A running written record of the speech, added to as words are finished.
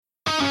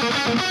This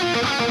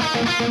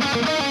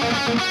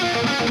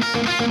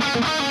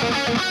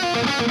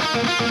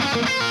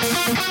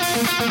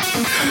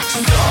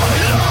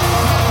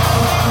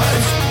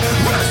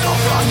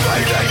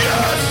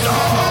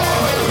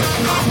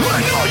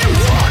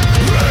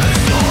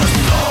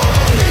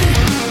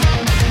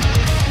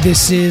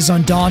is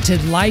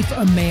Undaunted Life,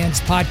 a Man's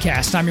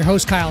Podcast. I'm your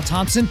host, Kyle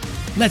Thompson.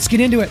 Let's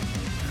get into it.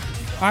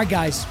 All right,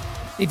 guys,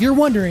 if you're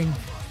wondering,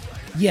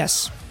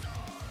 yes,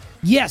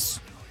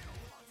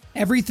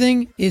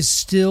 everything is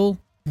still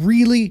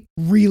really,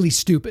 really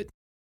stupid.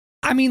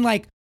 I mean,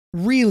 like,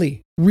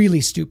 really, really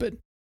stupid.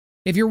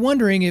 If you're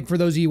wondering, if for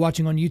those of you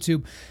watching on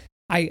YouTube,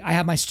 I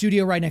have my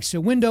studio right next to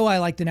a window. I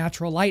like the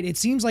natural light. It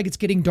seems like it's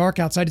getting dark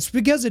outside. It's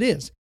because it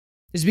is.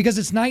 It's because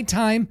it's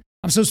nighttime.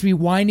 I'm supposed to be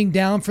winding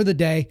down for the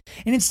day.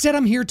 And instead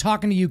I'm here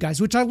talking to you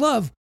guys, which I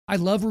love. I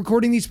love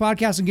recording these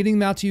podcasts and getting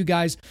them out to you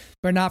guys,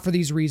 but not for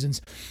these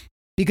reasons.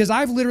 Because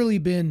I've literally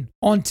been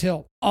on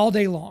tilt all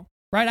day long,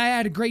 right? I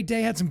had a great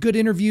day, had some good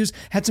interviews,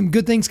 had some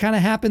good things kind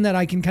of happen that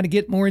I can kind of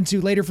get more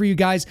into later for you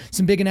guys,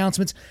 some big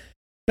announcements.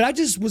 But I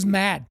just was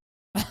mad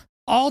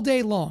all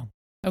day long,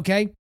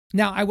 okay?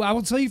 Now, I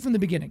will tell you from the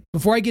beginning,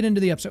 before I get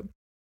into the episode,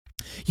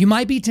 you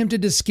might be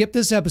tempted to skip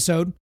this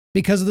episode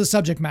because of the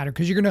subject matter,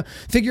 because you're going to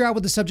figure out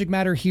what the subject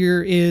matter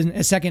here in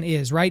a second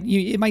is, right?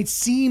 It might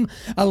seem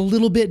a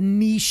little bit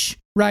niche,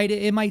 right?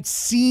 It might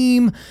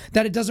seem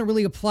that it doesn't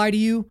really apply to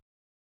you,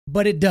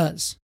 but it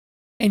does.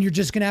 And you're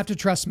just going to have to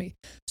trust me.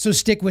 So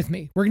stick with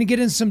me. We're going to get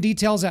into some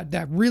details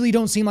that really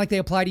don't seem like they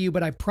apply to you,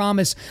 but I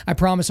promise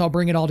I'll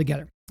bring it all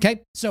together.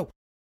 Okay? So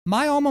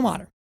my alma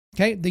mater,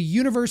 okay, the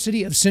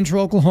University of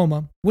Central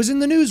Oklahoma, was in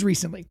the news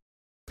recently.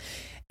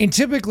 And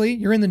typically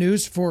you're in the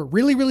news for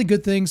really, really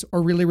good things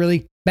or really,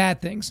 really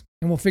bad things.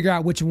 And we'll figure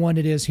out which one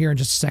it is here in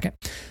just a second.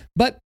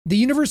 But the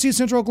University of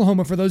Central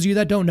Oklahoma, for those of you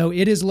that don't know,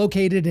 it is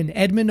located in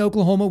Edmond,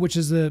 Oklahoma, which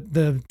is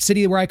the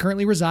city where I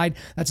currently reside.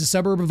 That's a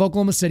suburb of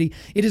Oklahoma City.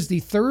 It is the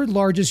third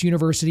largest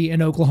university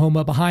in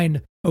Oklahoma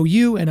behind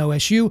OU and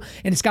OSU,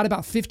 and it's got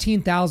about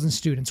 15,000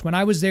 students. When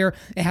I was there,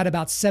 it had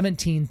about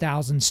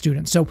 17,000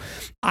 students. So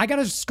I got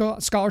a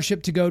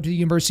scholarship to go to the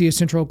University of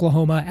Central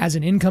Oklahoma as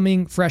an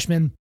incoming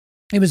freshman.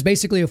 It was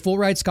basically a full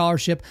ride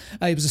scholarship.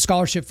 It was a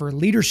scholarship for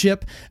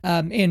leadership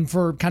and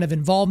for kind of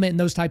involvement and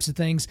those types of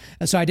things.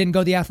 So I didn't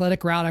go the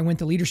athletic route. I went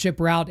the leadership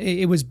route.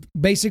 It was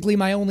basically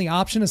my only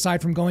option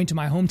aside from going to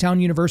my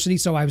hometown university.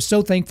 So I was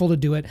so thankful to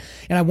do it.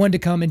 And I wanted to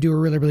come and do a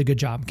really, really good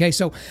job. Okay.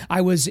 So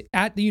I was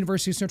at the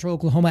University of Central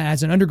Oklahoma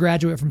as an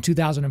undergraduate from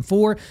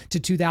 2004 to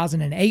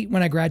 2008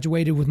 when I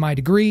graduated with my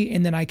degree.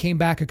 And then I came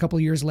back a couple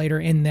of years later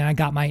and then I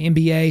got my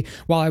MBA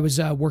while I was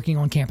working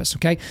on campus.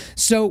 Okay.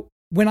 So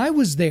when I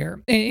was there,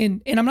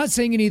 and I'm not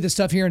saying any of this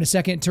stuff here in a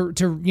second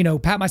to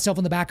pat myself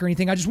on the back or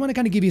anything. I just want to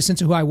kind of give you a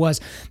sense of who I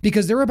was,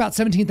 because there were about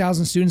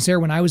 17,000 students there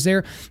when I was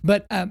there.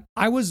 But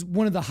I was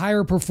one of the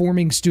higher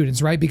performing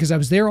students, right? Because I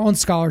was there on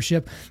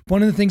scholarship.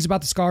 One of the things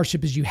about the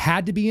scholarship is you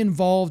had to be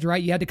involved,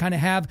 right? You had to kind of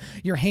have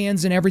your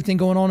hands in everything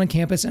going on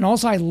campus. And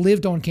also I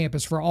lived on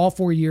campus for all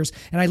 4 years.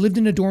 And I lived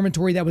in a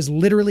dormitory that was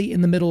literally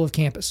in the middle of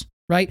campus.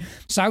 Right?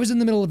 So I was in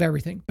the middle of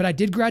everything, but I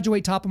did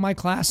graduate top of my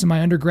class in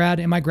my undergrad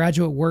and my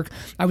graduate work.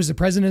 I was the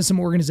president of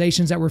some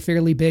organizations that were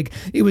fairly big.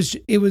 It was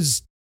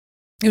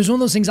one of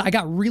those things. I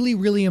got really,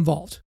 really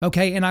involved.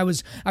 Okay. And I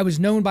was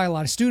known by a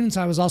lot of students.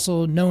 I was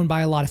also known by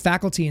a lot of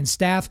faculty and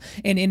staff,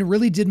 and it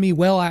really did me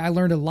well. I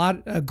learned a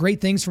lot of great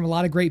things from a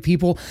lot of great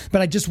people,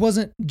 but I just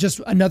wasn't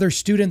just another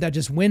student that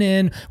just went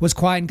in, was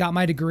quiet and got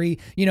my degree,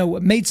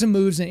 made some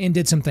moves and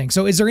did some things.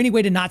 So is there any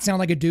way to not sound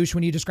like a douche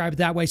when you describe it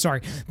that way?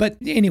 Sorry. But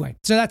anyway,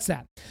 so that's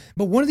that.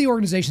 But one of the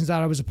organizations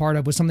that I was a part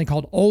of was something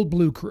called Old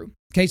Blue Crew.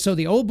 Okay, so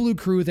the Old Blue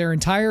Crew, their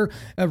entire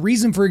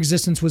reason for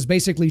existence was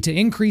basically to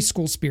increase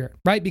school spirit,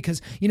 right?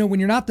 Because,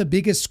 when you're not the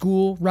biggest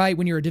school, right?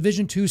 When you're a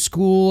Division II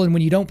school and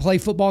when you don't play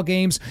football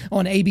games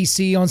on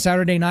ABC on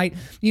Saturday night,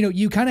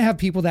 you kind of have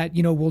people that,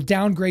 will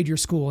downgrade your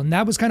school. And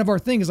that was kind of our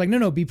thing, is like,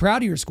 no, be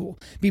proud of your school.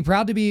 Be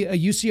proud to be a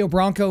UCO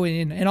Bronco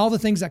and all the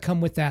things that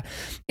come with that.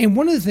 And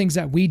one of the things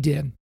that we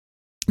did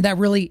that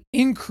really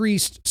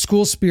increased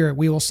school spirit,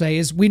 we will say,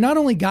 is we not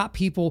only got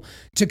people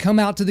to come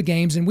out to the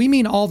games, and we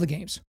mean all the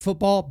games,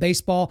 football,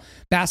 baseball,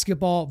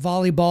 basketball,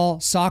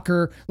 volleyball,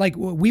 soccer, like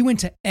we went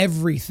to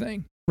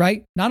everything,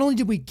 right? Not only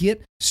did we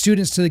get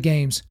students to the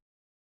games,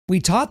 we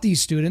taught these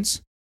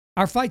students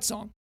our fight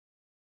song.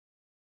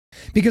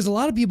 Because a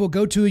lot of people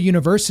go to a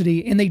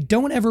university and they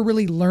don't ever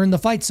really learn the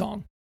fight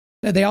song.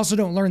 They also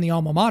don't learn the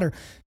alma mater,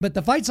 but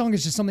the fight song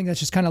is just something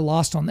that's just kind of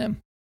lost on them.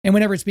 And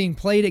whenever it's being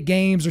played at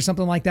games or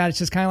something like that, it's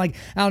just kind of like,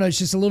 I don't know, it's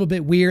just a little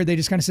bit weird. They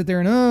just kind of sit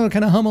there and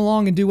kind of hum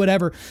along and do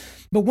whatever.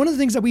 But one of the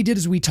things that we did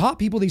is we taught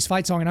people these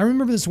fight songs. And I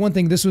remember this one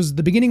thing. This was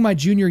the beginning of my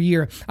junior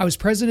year. I was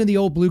president of the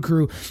Old Blue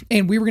Crew,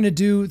 and we were going to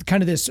do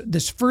kind of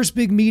this first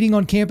big meeting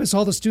on campus.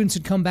 All the students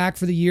had come back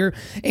for the year,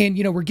 and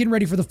we're getting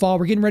ready for the fall.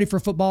 We're getting ready for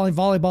football and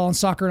volleyball and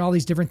soccer and all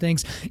these different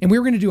things. And we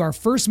were going to do our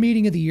first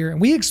meeting of the year, and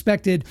we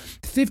expected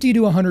 50 to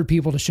 100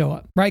 people to show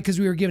up, right? Because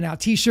we were giving out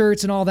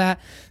T-shirts and all that.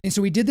 And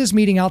so we did this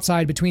meeting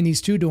outside between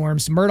these two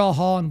dorms, Murdahl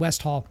Hall and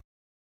West Hall.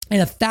 And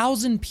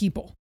 1,000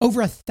 people,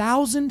 over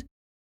 1,000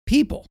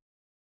 people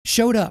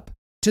showed up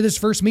to this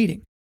first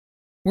meeting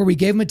where we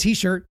gave them a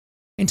t-shirt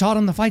and taught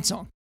them the fight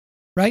song,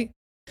 right?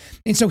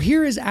 And so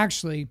here is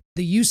actually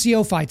the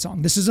UCO fight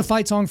song. This is a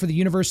fight song for the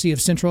University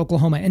of Central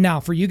Oklahoma. And now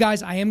for you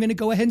guys, I am going to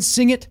go ahead and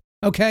sing it.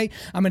 Okay.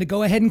 I'm going to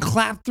go ahead and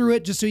clap through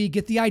it just so you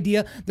get the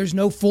idea. There's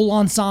no full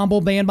ensemble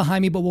band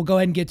behind me, but we'll go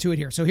ahead and get to it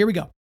here. So here we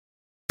go.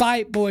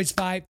 Fight, boys,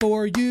 fight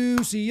for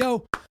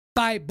UCO.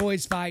 Fight,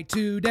 boys, fight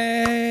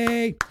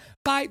today.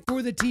 Fight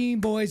for the team,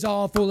 boys,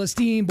 all full of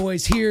steam,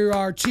 boys. Here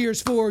are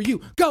cheers for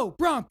you. Go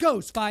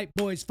Broncos. Fight,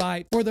 boys,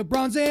 fight for the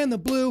bronze and the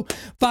blue.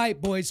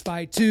 Fight, boys,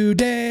 fight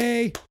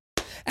today.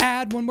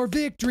 Add one more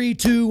victory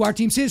to our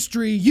team's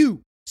history.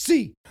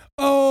 UCO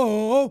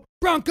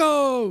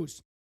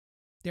Broncos.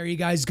 There you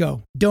guys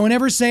go. Don't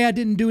ever say I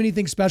didn't do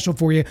anything special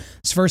for you.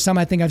 It's the first time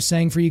I think I've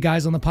sang for you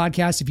guys on the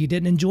podcast. If you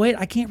didn't enjoy it,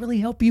 I can't really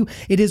help you.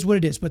 It is what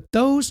it is. But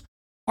those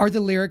are the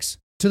lyrics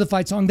to the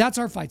fight song. That's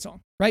our fight song,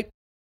 right?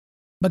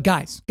 But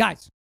guys,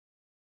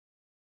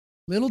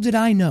 little did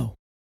I know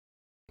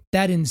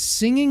that in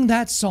singing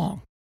that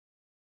song,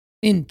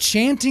 in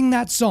chanting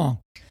that song,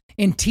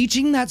 in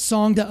teaching that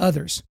song to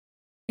others,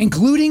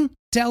 including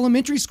to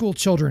elementary school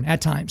children at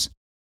times,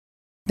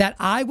 that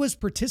I was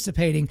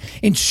participating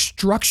in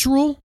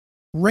structural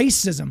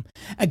racism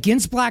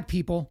against Black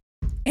people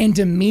and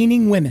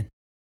demeaning women.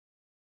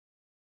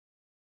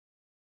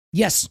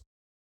 Yes,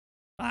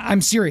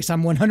 I'm serious.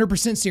 I'm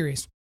 100%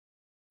 serious.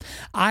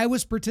 I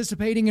was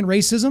participating in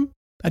racism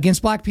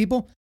against Black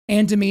people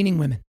and demeaning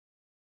women.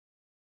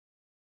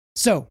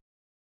 So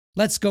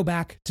let's go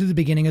back to the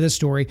beginning of the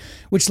story,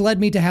 which led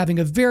me to having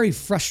a very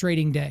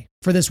frustrating day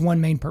for this one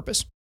main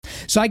purpose.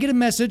 So I get a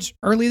message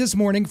early this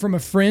morning from a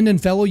friend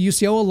and fellow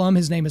UCO alum.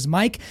 His name is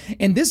Mike.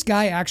 And this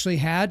guy actually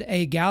had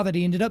a gal that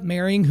he ended up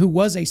marrying who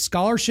was a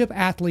scholarship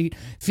athlete,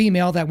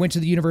 female, that went to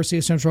the University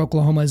of Central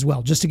Oklahoma as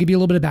well, just to give you a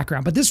little bit of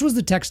background. But this was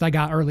the text I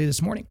got early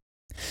this morning.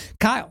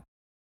 Kyle,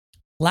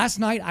 last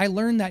night I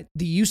learned that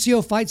the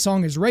UCO fight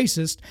song is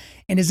racist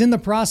and is in the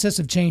process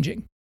of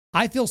changing.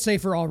 I feel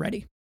safer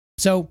already.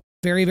 So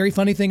very, very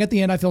funny thing at the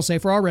end. I feel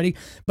safer already,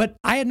 but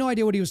I had no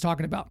idea what he was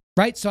talking about,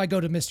 right? So I go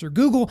to Mr.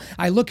 Google,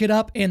 I look it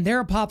up, and there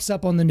it pops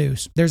up on the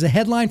news. There's a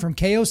headline from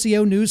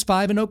KOCO News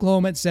 5 in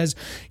Oklahoma. It says,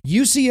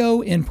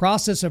 UCO in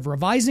process of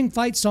revising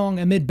fight song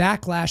amid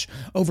backlash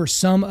over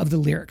some of the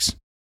lyrics.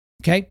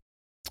 Okay.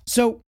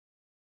 So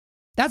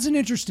that's an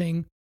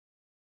interesting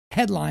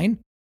headline,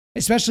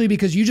 especially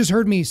because you just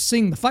heard me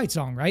sing the fight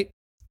song, right?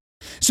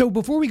 So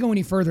before we go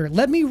any further,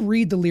 let me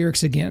read the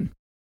lyrics again.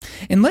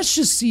 And let's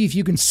just see if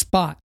you can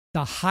spot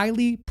the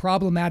highly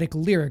problematic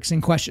lyrics in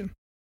question.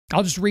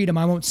 I'll just read them.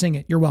 I won't sing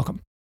it. You're welcome.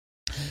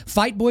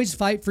 Fight, boys,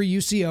 fight for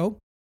UCO.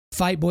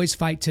 Fight, boys,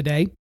 fight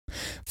today.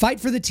 Fight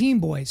for the team,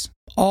 boys.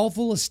 All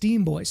full of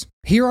steam, boys.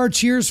 Here are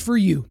cheers for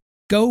you.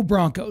 Go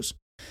Broncos.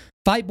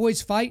 Fight,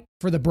 boys, fight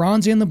for the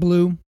bronze and the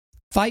blue.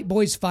 Fight,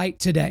 boys, fight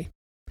today.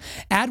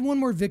 Add one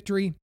more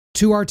victory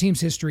to our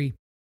team's history.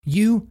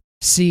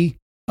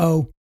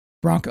 UCO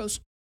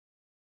Broncos.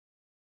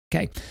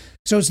 Okay,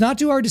 so it's not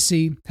too hard to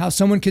see how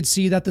someone could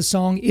see that the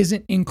song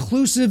isn't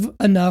inclusive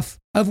enough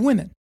of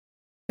women,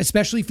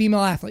 especially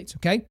female athletes,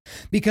 okay?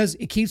 Because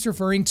it keeps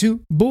referring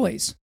to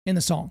boys in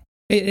the song.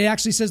 It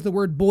actually says the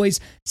word boys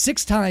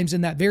 6 times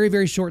in that very,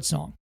 very short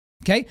song,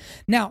 okay?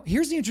 Now,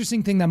 here's the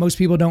interesting thing that most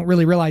people don't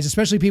really realize,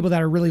 especially people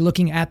that are really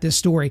looking at this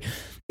story,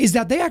 is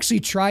that they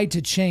actually tried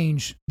to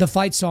change the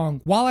fight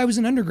song while I was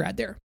an undergrad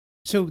there.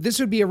 So this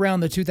would be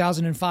around the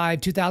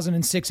 2005,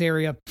 2006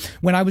 area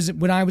when I was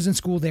in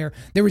school there.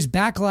 There was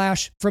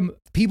backlash from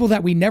people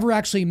that we never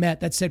actually met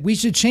that said we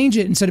should change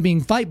it instead of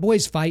being fight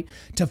boys fight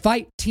to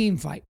fight team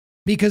fight,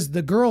 because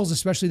the girls,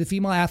 especially the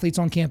female athletes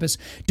on campus,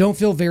 don't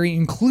feel very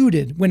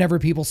included whenever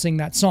people sing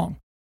that song.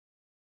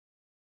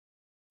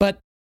 But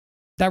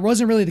that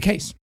wasn't really the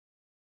case,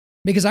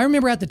 because I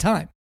remember at the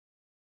time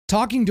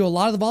talking to a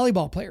lot of the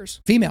volleyball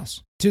players,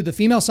 females, to the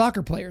female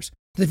soccer players,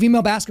 to the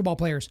female basketball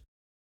players.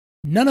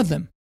 None of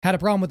them had a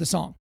problem with the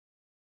song.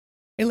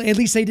 At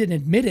least they didn't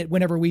admit it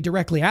whenever we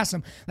directly asked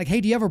them, like,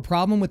 hey, do you have a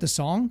problem with the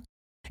song?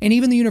 And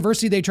even the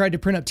university, they tried to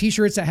print up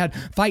t-shirts that had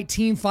fight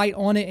team fight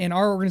on it. And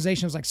our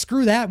organization was like,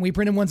 screw that. And we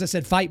printed ones that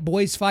said fight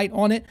boys fight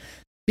on it,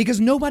 because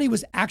nobody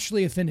was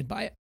actually offended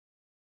by it.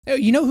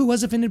 You know who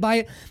was offended by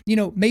it? You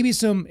know, maybe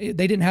they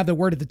didn't have the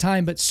word at the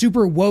time, but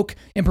super woke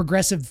and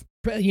progressive,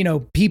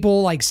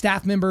 people like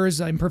staff members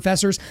and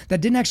professors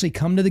that didn't actually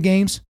come to the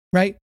games,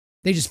 right?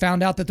 They just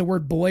found out that the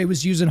word boy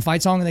was used in a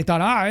fight song, and they thought,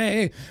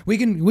 hey, we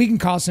can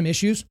cause some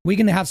issues. We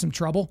can have some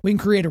trouble. We can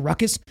create a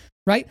ruckus,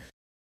 right?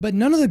 But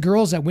none of the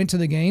girls that went to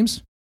the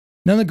games,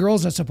 none of the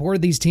girls that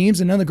supported these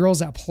teams, and none of the girls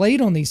that played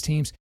on these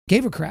teams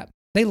gave a crap.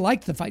 They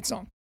liked the fight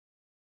song.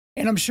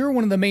 And I'm sure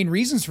one of the main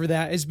reasons for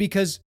that is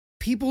because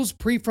people's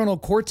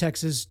prefrontal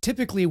cortexes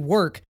typically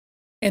work.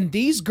 And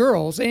these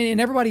girls and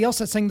everybody else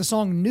that sang the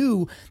song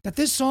knew that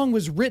this song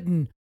was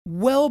written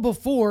well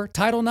before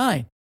Title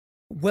IX.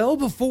 Well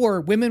before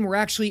women were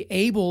actually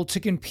able to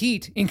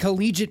compete in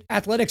collegiate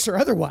athletics or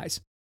otherwise,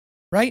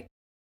 right?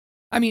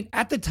 I mean,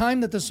 at the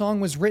time that the song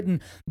was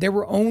written, there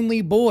were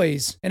only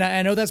boys. And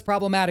I know that's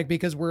problematic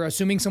because we're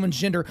assuming someone's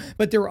gender,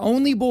 but there were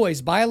only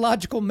boys,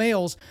 biological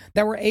males,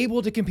 that were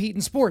able to compete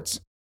in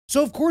sports.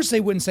 So of course they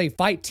wouldn't say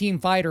fight, team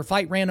fight, or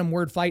fight, random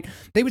word fight.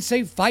 They would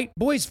say fight,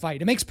 boys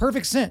fight. It makes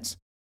perfect sense.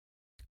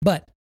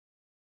 But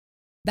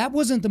that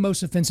wasn't the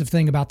most offensive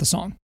thing about the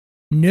song.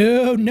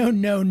 No.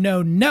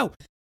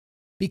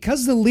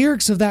 Because the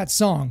lyrics of that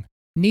song,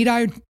 need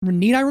I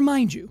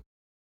remind you,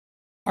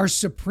 are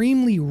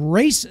supremely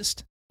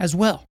racist as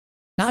well.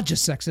 Not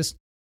just sexist,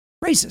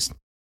 racist.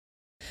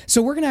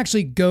 So we're going to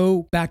actually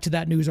go back to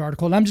that news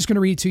article, and I'm just going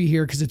to read it to you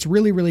here because it's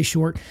really, really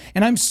short,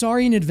 and I'm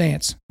sorry in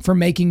advance for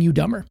making you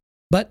dumber.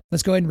 But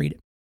let's go ahead and read it.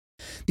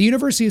 The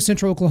University of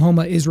Central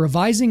Oklahoma is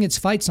revising its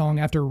fight song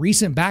after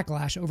recent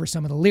backlash over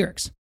some of the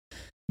lyrics.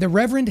 The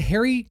Reverend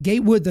Harry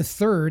Gatewood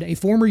III, a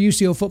former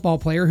UCO football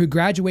player who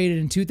graduated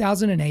in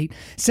 2008,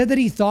 said that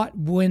he thought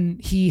when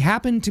he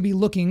happened to be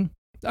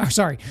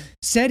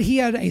said he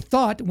had a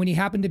thought when he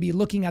happened to be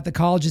looking at the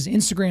college's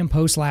Instagram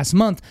post last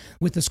month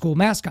with the school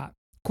mascot.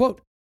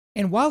 Quote,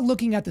 and while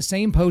looking at the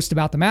same post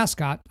about the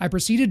mascot, I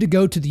proceeded to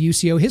go to the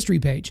UCO history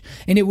page,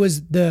 and it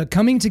was the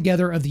coming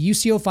together of the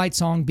UCO fight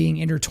song being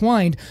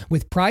intertwined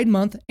with Pride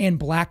Month and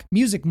Black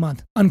Music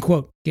Month,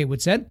 unquote,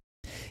 Gatewood said.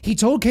 He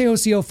told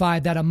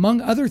KOCO5 that among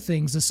other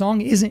things, the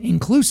song isn't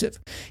inclusive.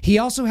 He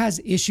also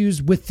has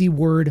issues with the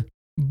word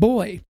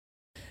boy,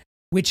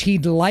 which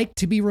he'd like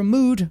to be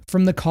removed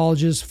from the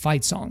college's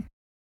fight song.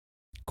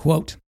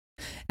 Quote,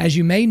 as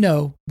you may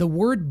know, the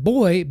word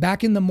boy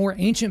back in the more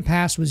ancient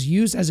past was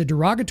used as a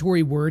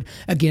derogatory word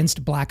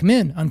against black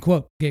men,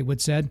 unquote,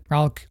 Gatewood said.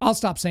 I'll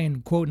stop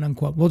saying quote and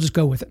unquote. We'll just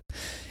go with it.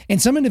 And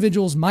some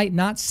individuals might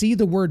not see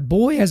the word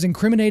boy as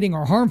incriminating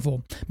or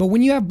harmful, but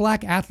when you have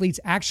black athletes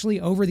actually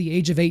over the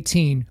age of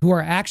 18 who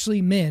are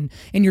actually men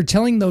and you're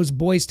telling those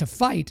boys to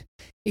fight,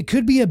 it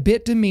could be a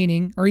bit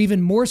demeaning, or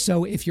even more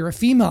so if you're a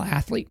female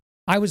athlete.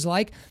 I was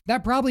like,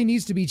 that probably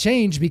needs to be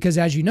changed because,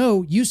 as you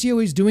know,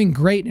 UCO is doing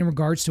great in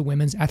regards to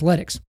women's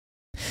athletics.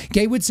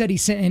 Gatewood said he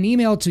sent an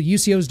email to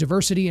UCO's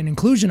Diversity and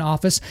Inclusion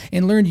Office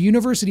and learned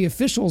university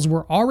officials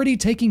were already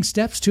taking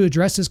steps to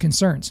address his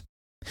concerns.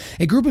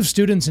 A group of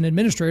students and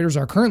administrators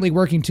are currently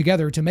working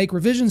together to make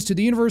revisions to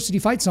the university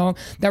fight song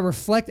that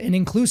reflect an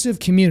inclusive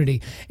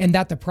community, and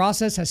that the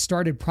process has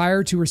started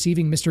prior to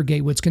receiving Mr.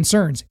 Gatewood's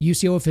concerns,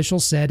 UCO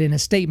officials said in a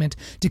statement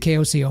to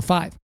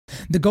KOCO5.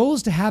 The goal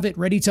is to have it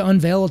ready to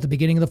unveil at the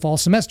beginning of the fall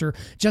semester,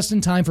 just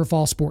in time for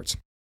fall sports.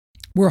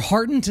 We're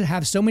heartened to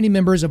have so many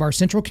members of our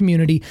central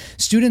community,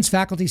 students,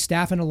 faculty,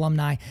 staff, and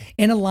alumni,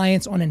 in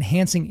alliance on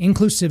enhancing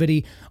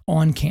inclusivity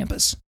on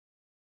campus.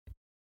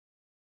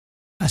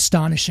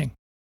 Astonishing.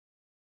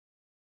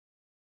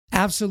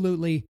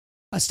 Absolutely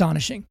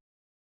astonishing.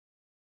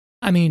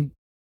 I mean,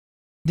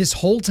 this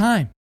whole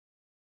time,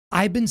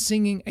 I've been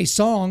singing a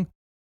song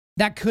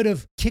that could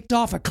have kicked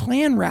off a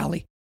Klan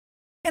rally,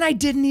 and I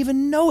didn't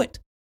even know it.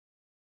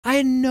 I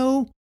had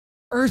no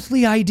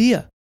earthly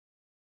idea.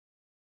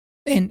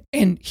 And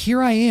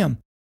here I am,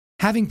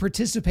 having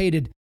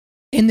participated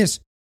in this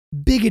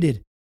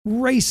bigoted,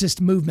 racist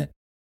movement.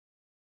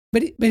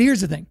 But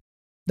here's the thing.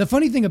 The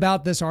funny thing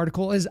about this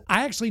article is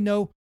I actually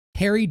know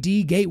Harry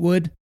D.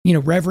 Gatewood,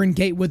 Reverend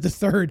Gatewood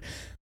III.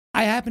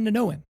 I happen to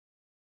know him.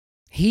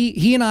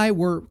 He and I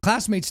were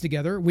classmates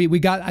together.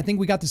 I think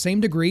we got the same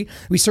degree.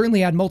 We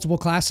certainly had multiple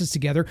classes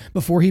together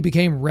before he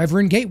became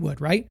Reverend Gatewood,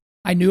 right?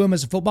 I knew him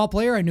as a football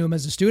player. I knew him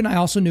as a student. I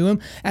also knew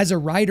him as a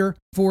writer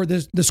for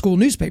the school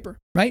newspaper,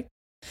 right?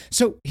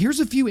 So here's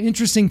a few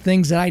interesting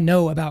things that I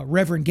know about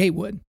Reverend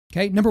Gatewood.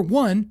 Okay. Number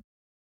one,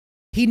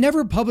 he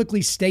never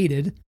publicly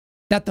stated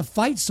that the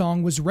fight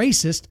song was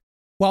racist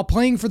while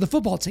playing for the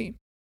football team.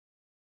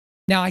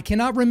 Now, I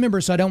cannot remember,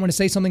 so I don't want to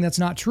say something that's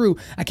not true.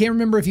 I can't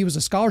remember if he was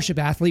a scholarship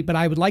athlete, but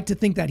I would like to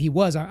think that he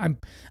was. I'm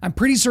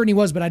pretty certain he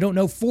was, but I don't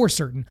know for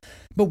certain.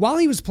 But while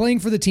he was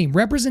playing for the team,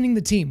 representing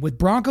the team, with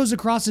Broncos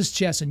across his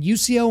chest and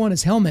UCO on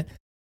his helmet,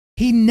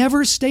 he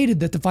never stated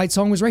that the fight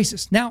song was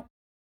racist. Now,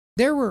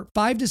 there were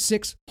 5 to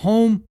 6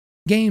 home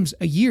games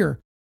a year,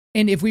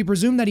 and if we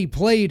presume that he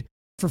played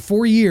for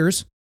 4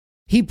 years,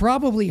 he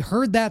probably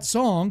heard that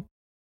song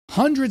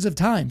hundreds of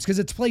times because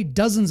it's played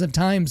dozens of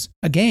times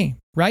a game,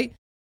 right?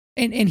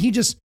 And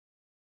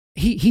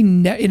it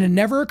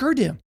never occurred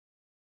to him.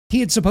 He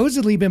had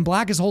supposedly been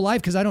black his whole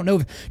life because I don't know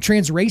if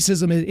trans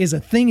racism is a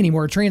thing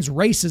anymore. Trans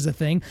race is a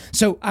thing.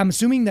 So I'm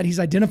assuming that he's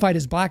identified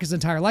as black his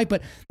entire life,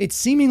 but it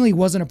seemingly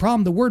wasn't a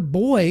problem. The word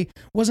boy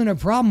wasn't a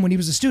problem when he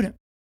was a student.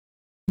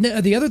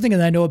 The other thing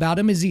that I know about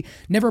him is he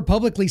never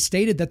publicly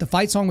stated that the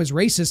fight song was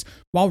racist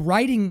while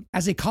writing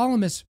as a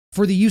columnist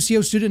for the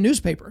UCO student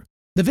newspaper,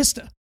 The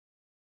Vista.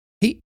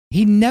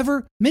 He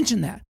never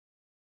mentioned that.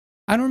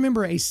 I don't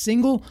remember a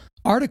single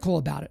article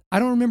about it. I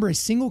don't remember a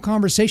single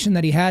conversation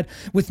that he had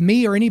with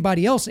me or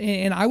anybody else.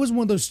 And I was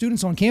one of those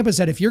students on campus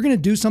that if you're going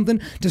to do something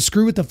to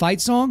screw with the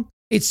fight song,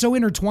 it's so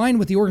intertwined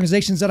with the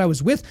organizations that I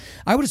was with,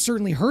 I would have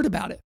certainly heard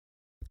about it.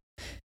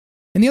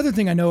 And the other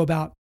thing I know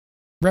about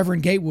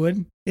Reverend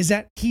Gatewood is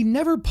that he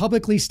never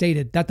publicly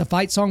stated that the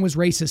fight song was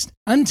racist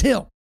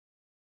until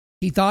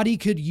he thought he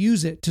could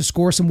use it to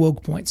score some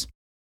woke points.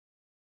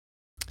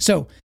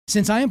 So,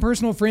 since I am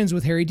personal friends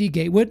with Harry D.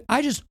 Gatewood,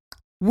 I just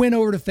went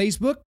over to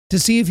Facebook to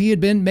see if he had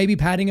been maybe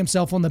patting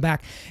himself on the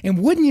back. And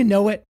wouldn't you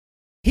know it,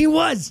 he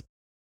was.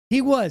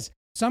 He was.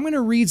 So I'm going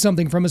to read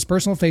something from his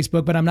personal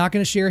Facebook, but I'm not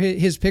going to share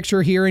his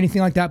picture here or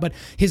anything like that. But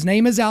his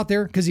name is out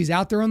there because he's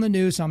out there on the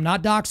news. So I'm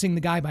not doxing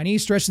the guy by any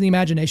stretch of the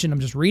imagination. I'm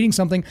just reading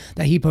something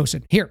that he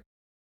posted. Here.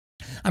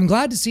 I'm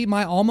glad to see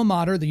my alma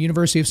mater, the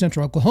University of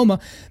Central Oklahoma,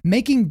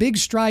 making big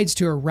strides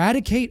to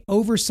eradicate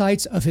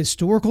oversights of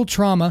historical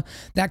trauma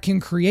that can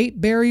create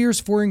barriers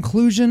for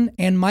inclusion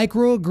and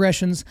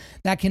microaggressions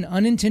that can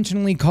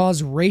unintentionally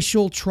cause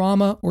racial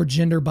trauma or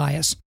gender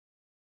bias.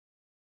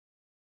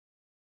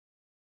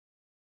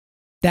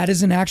 That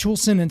is an actual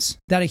sentence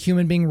that a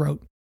human being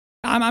wrote.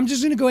 I'm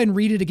just going to go ahead and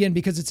read it again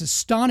because it's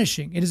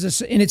astonishing. And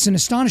it's an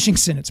astonishing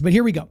sentence, but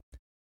here we go.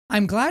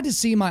 I'm glad to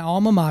see my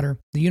alma mater,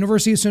 the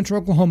University of Central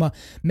Oklahoma,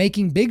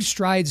 making big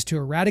strides to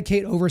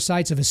eradicate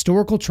oversights of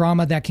historical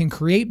trauma that can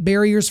create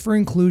barriers for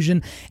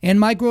inclusion and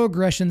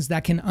microaggressions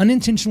that can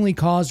unintentionally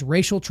cause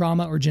racial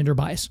trauma or gender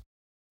bias.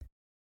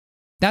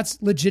 That's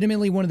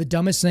legitimately one of the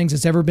dumbest things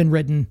that's ever been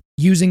written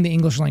using the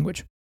English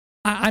language.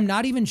 I'm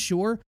not even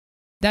sure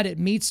that it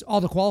meets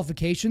all the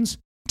qualifications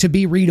to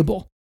be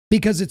readable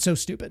because it's so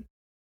stupid.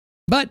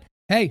 But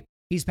hey,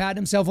 he's patting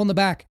himself on the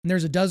back, and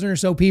there's a dozen or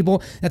so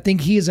people that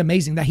think he is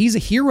amazing, that he's a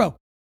hero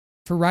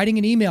for writing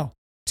an email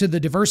to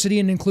the Diversity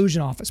and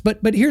Inclusion Office.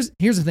 But here's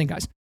the thing,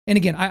 guys. And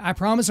again, I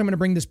promise I'm going to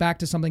bring this back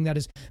to something that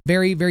is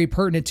very, very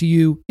pertinent to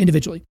you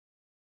individually.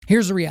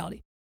 Here's the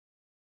reality.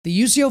 The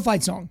UCO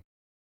fight song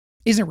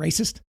isn't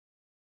racist.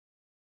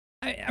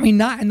 I mean,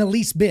 not in the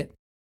least bit.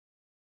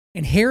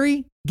 And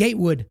Harry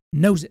Gatewood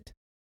knows it.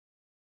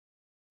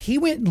 He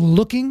went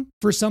looking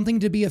for something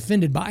to be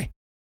offended by,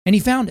 and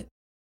he found it.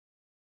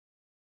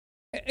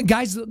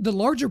 Guys, the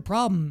larger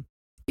problem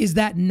is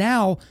that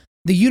now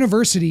the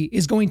university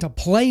is going to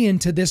play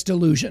into this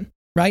delusion,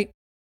 right?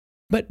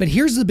 But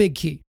here's the big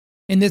key,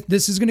 and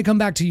this is going to come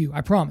back to you, I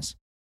promise.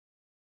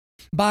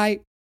 By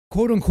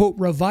quote unquote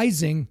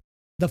revising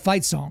the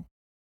fight song,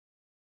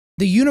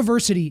 the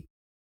university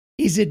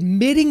is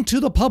admitting to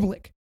the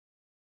public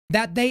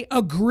that they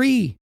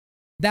agree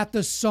that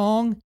the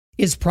song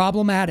is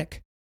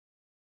problematic,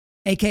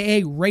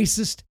 aka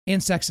racist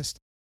and sexist.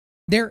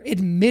 They're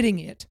admitting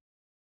it.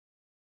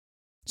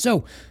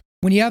 So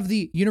when you have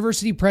the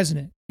university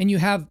president and you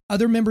have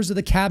other members of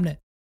the cabinet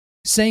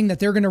saying that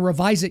they're going to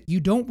revise it,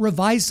 you don't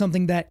revise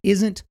something that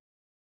isn't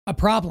a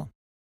problem.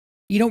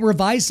 You don't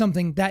revise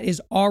something that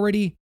is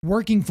already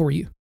working for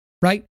you,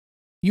 right?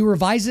 You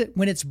revise it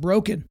when it's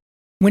broken,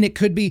 when it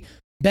could be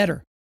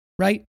better,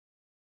 right?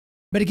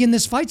 But again,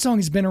 this fight song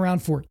has been around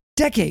for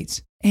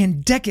decades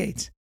and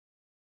decades,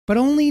 but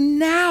only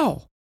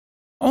now,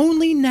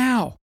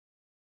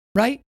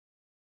 right?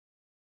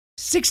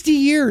 60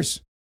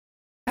 years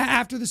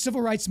after the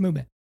civil rights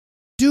movement,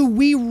 do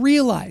we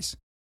realize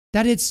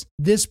that it's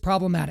this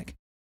problematic?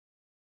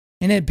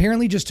 And it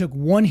apparently just took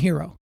one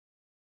hero,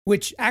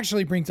 which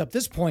actually brings up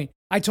this point.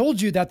 I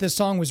told you that this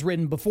song was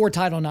written before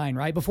Title IX,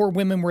 right? Before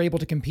women were able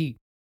to compete.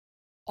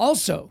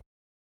 Also,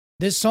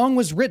 this song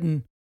was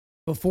written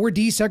before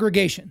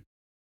desegregation,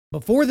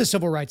 before the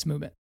civil rights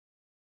movement,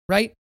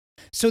 right?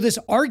 So this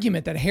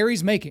argument that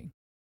Harry's making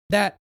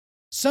that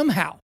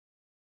somehow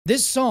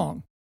this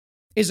song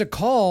is a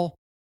call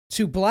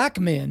to black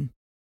men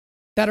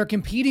that are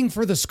competing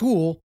for the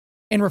school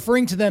and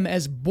referring to them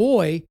as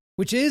boy,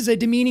 which is a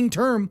demeaning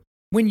term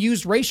when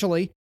used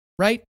racially,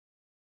 right,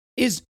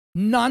 is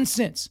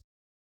nonsense.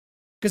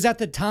 Because at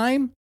the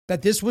time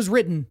that this was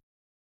written,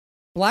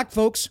 black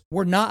folks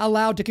were not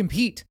allowed to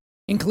compete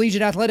in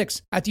collegiate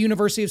athletics at the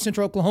University of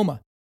Central Oklahoma.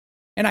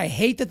 And I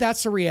hate that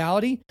that's the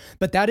reality,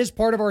 but that is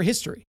part of our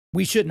history.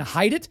 We shouldn't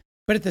hide it,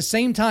 but at the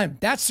same time,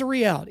 that's the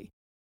reality.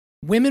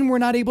 Women were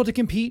not able to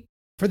compete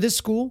for this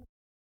school.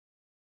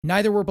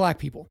 Neither were black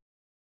people.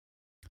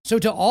 So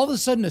to all of a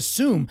sudden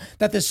assume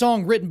that the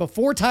song written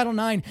before Title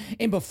IX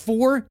and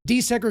before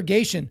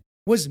desegregation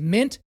was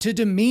meant to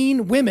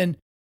demean women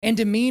and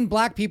demean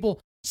black people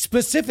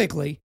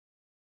specifically,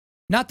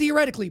 not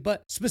theoretically,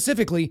 but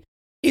specifically,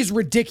 is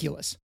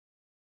ridiculous.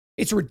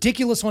 It's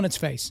ridiculous on its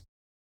face.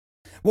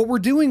 What we're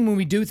doing when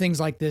we do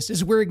things like this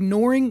is we're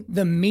ignoring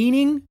the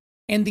meaning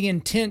and the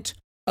intent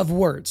of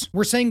words.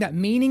 We're saying that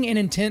meaning and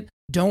intent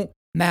don't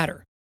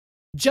matter.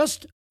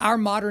 Just our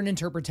modern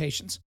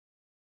interpretations.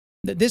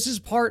 This is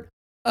part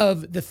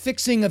of the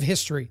fixing of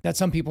history that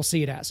some people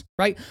see it as,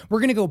 right? We're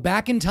going to go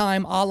back in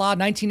time, a la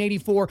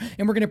 1984,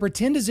 and we're going to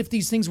pretend as if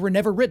these things were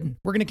never written.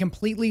 We're going to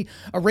completely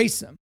erase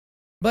them.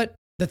 But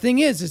the thing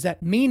is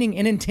that meaning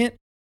and intent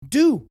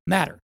do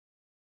matter.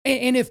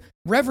 And if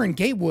Reverend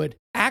Gatewood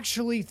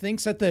actually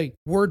thinks that the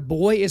word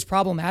boy is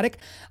problematic,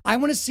 I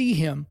want to see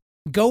him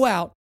go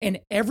out and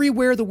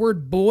everywhere the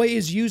word boy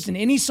is used in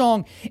any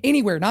song,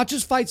 anywhere, not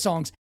just fight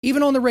songs,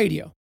 even on the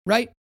radio,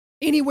 right?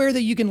 Anywhere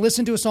that you can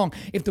listen to a song,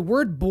 if the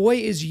word boy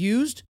is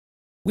used,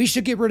 we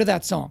should get rid of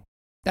that song.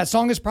 That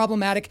song is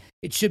problematic.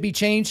 It should be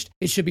changed.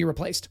 It should be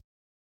replaced.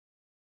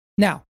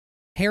 Now,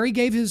 Harry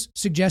gave his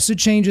suggested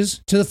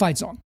changes to the fight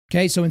song.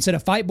 Okay, so instead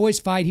of fight boys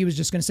fight, he was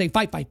just going to say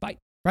fight, fight, fight,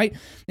 right?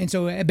 And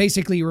so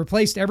basically he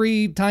replaced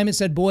every time it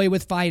said boy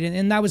with fight,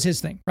 and that was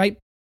his thing, right?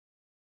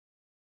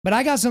 But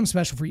I got something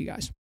special for you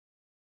guys.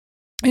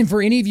 And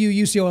for any of you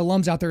UCO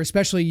alums out there,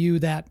 especially you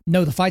that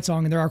know the fight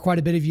song, and there are quite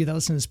a bit of you that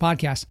listen to this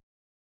podcast,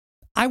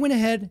 I went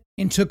ahead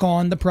and took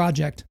on the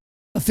project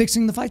of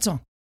fixing the fight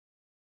song.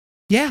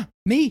 Yeah,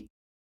 me.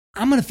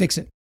 I'm going to fix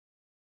it.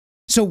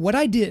 So what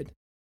I did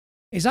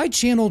is I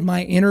channeled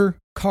my inner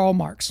Karl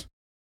Marx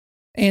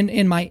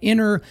and my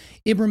inner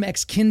Ibram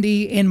X.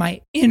 Kendi and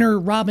my inner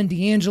Robin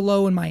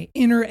DiAngelo and my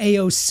inner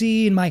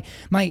AOC and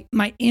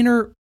my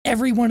inner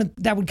everyone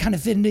that would kind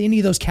of fit into any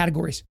of those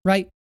categories,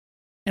 right?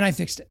 And I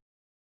fixed it.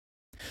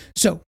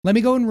 So let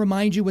me go and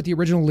remind you what the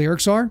original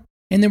lyrics are,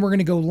 and then we're going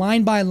to go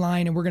line by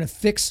line, and we're going to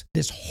fix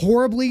this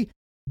horribly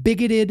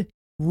bigoted,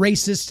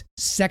 racist,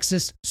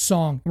 sexist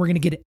song. We're going to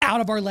get it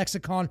out of our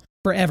lexicon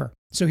forever.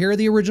 So here are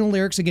the original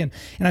lyrics again.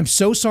 And I'm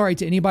so sorry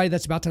to anybody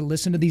that's about to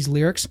listen to these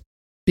lyrics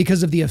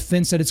because of the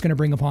offense that it's going to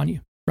bring upon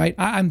you, right?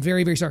 I'm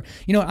very, very sorry.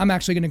 You know what? I'm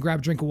actually going to grab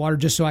a drink of water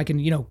just so I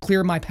can,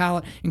 clear my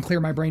palate and clear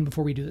my brain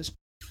before we do this.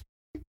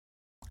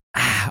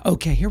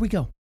 Okay, here we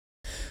go.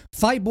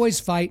 Fight boys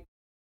fight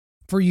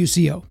for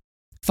UCO.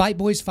 Fight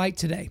boys fight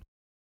today.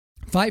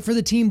 Fight for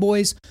the team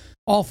boys,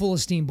 all full of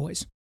steam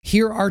boys.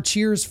 Here are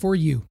cheers for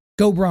you.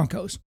 Go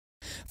Broncos.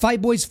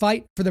 Fight boys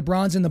fight for the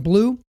bronze and the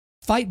blue.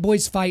 Fight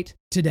boys fight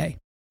today.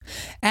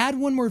 Add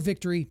one more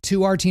victory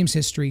to our team's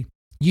history.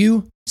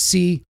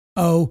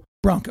 UCO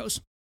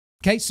Broncos.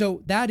 Okay,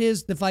 so that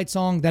is the fight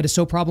song that is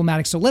so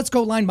problematic. So let's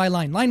go line by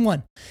line. Line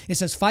 1, it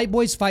says fight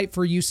boys fight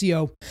for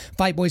UCO.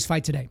 Fight boys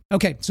fight today.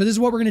 Okay, so this is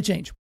what we're going to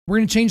change. We're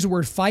going to change the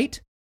word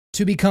fight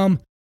to become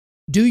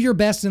do your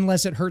best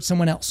unless it hurts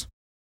someone else.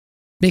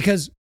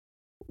 Because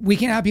we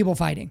can't have people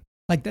fighting.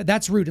 Like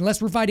that's rude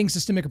unless we're fighting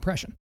systemic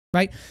oppression,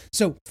 right?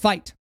 So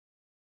fight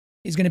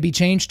is going to be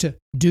changed to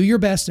do your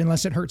best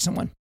unless it hurts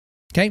someone.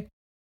 Okay?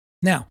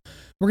 Now,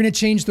 we're going to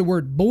change the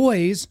word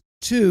boys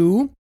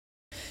to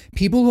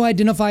people who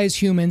identify as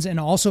humans and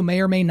also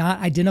may or may not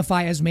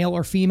identify as male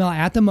or female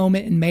at the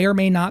moment and may or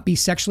may not be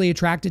sexually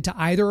attracted to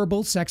either or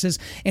both sexes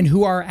and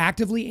who are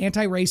actively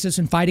anti-racist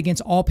and fight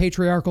against all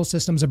patriarchal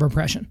systems of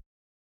oppression.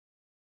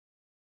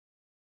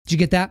 Did you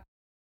get that?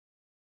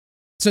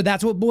 So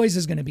that's what boys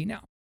is going to be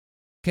now.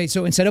 Okay,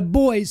 so instead of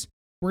boys,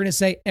 we're going to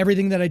say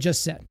everything that I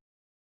just said.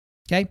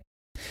 Okay?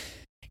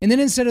 And then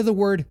instead of the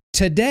word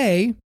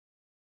today,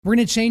 we're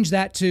going to change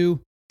that to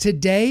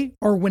today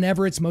or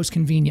whenever it's most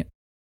convenient.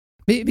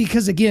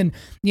 Because again,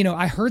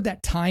 I heard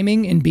that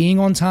timing and being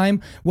on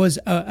time was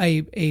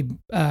an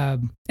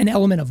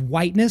element of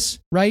whiteness,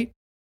 right?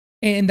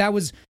 And that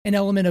was an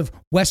element of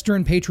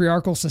Western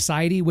patriarchal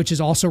society, which is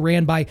also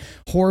ran by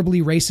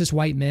horribly racist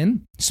white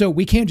men. So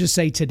we can't just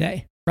say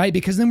today, right?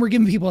 Because then we're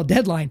giving people a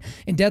deadline,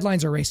 and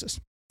deadlines are racist.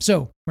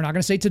 So we're not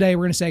going to say today.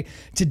 We're going to say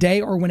today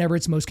or whenever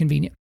it's most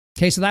convenient.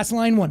 Okay, so that's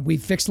line 1.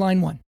 We've fixed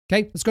line 1.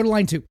 Okay, let's go to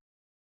line 2.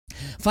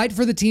 Fight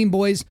for the team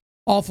boys,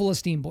 all full of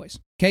steam boys.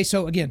 Okay,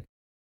 so again,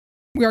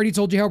 we already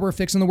told you how we're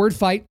fixing the word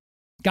fight.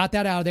 Got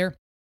that out of there.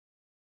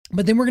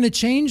 But then we're going to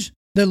change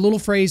the little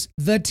phrase,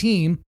 the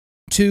team,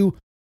 to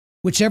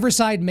whichever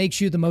side makes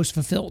you the most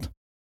fulfilled.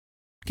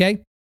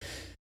 Okay?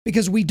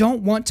 Because we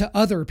don't want to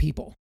other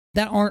people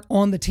that aren't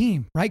on the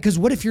team, right? Because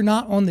what if you're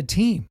not on the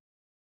team?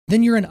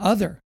 Then you're an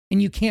other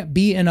and you can't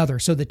be an other.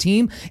 So the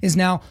team is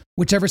now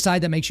whichever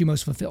side that makes you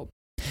most fulfilled.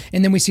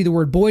 And then we see the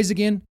word boys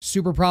again,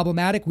 super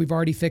problematic. We've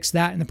already fixed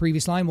that in the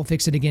previous line. We'll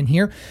fix it again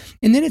here.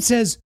 And then it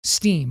says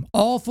steam,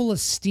 all full of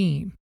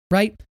steam,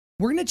 right?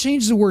 We're going to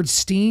change the word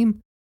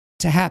steam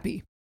to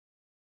happy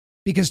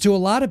because to a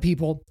lot of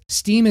people,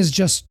 steam is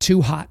just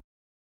too hot.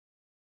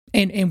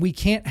 And we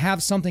can't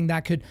have something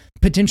that could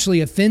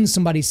potentially offend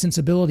somebody's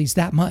sensibilities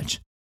that much.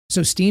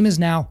 So steam is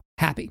now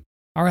happy.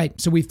 All right,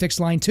 so we fixed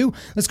line 2.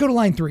 Let's go to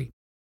line 3.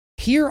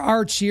 Here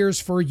are cheers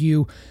for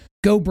you.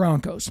 Go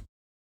Broncos.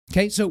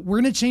 Okay, so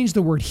we're going to change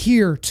the word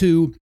here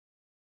to,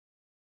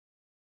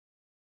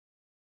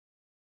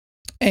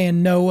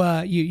 and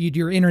no,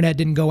 your internet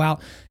didn't go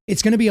out.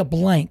 It's going to be a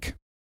blank,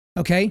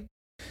 okay?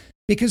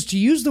 Because to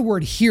use the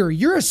word hear,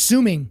 you're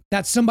assuming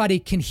that somebody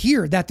can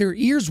hear, that their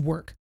ears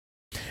work,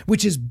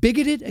 which is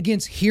bigoted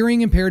against hearing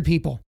impaired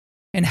people.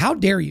 And how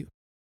dare you?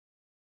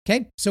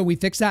 Okay, so we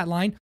fixed that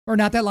line, or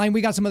not that line.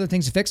 We got some other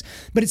things to fix,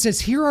 but it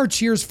says, here are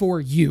cheers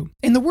for you.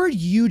 And the word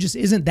you just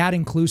isn't that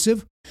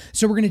inclusive.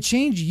 So we're going to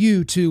change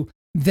you to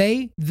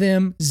they,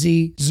 them,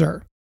 ze,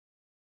 zer.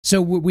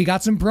 So we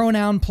got some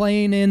pronoun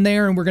playing in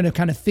there and we're going to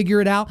kind of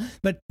figure it out.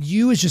 But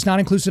you is just not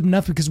inclusive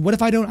enough because what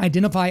if I don't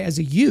identify as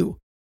a you?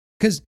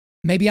 Because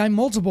maybe I'm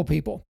multiple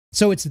people.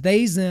 So it's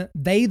they,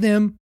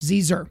 them,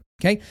 ze, zer.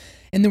 Okay.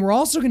 And then we're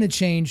also going to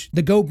change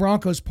the Go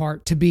Broncos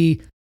part to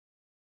be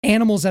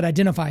animals that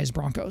identify as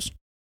Broncos.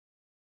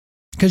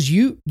 Because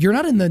you're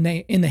not in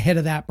the head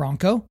of that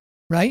Bronco,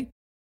 right?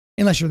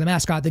 Unless you're the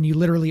mascot, then you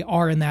literally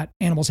are in that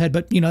animal's head.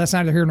 But, that's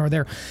neither here nor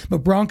there. But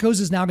Broncos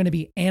is now going to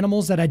be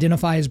animals that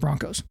identify as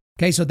Broncos.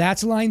 Okay, so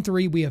that's line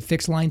 3. We have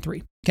fixed line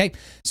 3. Okay,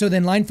 so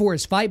then line 4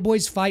 is fight,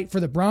 boys, fight for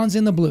the bronze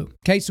and the blue.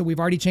 Okay, so we've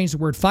already changed the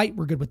word fight.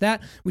 We're good with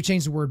that. We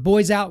changed the word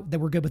boys out. That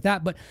we're good with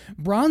that. But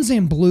bronze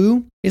and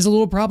blue is a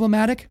little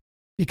problematic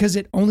because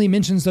it only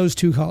mentions those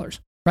 2 colors,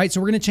 right?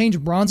 So we're going to change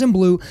bronze and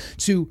blue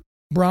to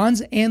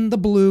bronze and the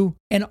blue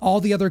and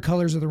all the other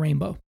colors of the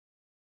rainbow.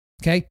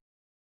 Okay,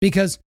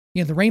 because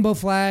the rainbow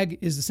flag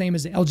is the same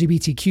as the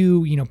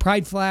LGBTQ,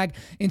 pride flag.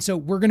 And so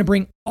we're going to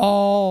bring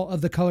all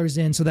of the colors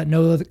in so that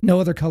no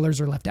other colors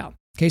are left out.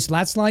 Okay, so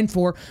that's line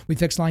 4. We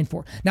fixed line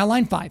 4. Now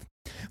line 5,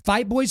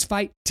 fight, boys,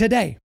 fight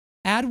today.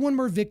 Add one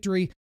more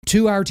victory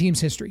to our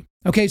team's history.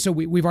 Okay, so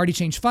we've already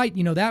changed fight.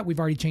 You know that. We've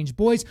already changed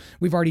boys.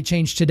 We've already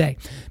changed today.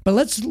 But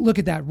let's look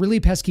at that really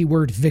pesky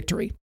word,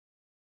 victory.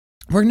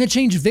 We're going to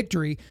change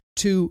victory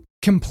to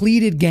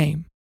completed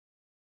game,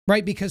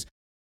 right? Because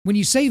when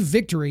you say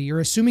victory, you're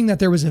assuming that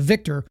there was a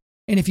victor.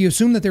 And if you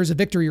assume that there's a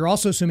victor, you're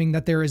also assuming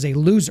that there is a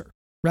loser,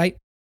 right?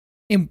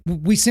 And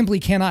we simply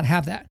cannot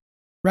have that,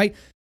 right?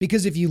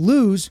 Because if you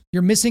lose,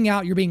 you're missing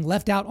out. You're being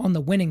left out on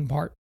the winning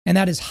part. And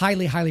that is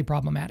highly, highly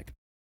problematic.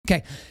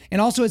 Okay. And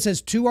also it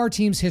says to our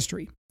team's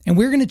history. And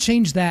we're going to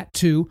change that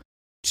to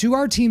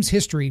our team's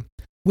history,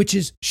 which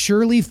is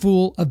surely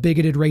full of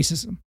bigoted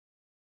racism.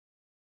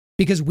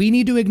 Because we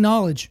need to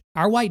acknowledge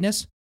our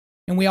whiteness.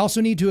 And we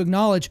also need to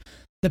acknowledge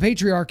the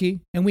patriarchy,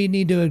 and we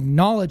need to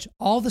acknowledge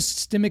all the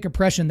systemic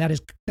oppression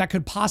that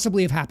could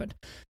possibly have happened.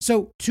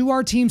 So to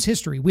our team's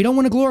history, we don't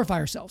want to glorify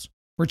ourselves.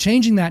 We're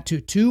changing that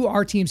to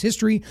our team's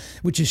history,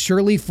 which is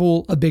surely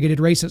full of bigoted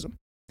racism.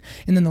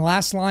 And then the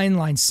last line,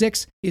 line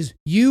 6, is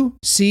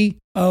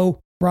UCO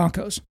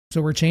Broncos.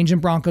 So we're changing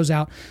Broncos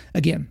out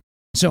again.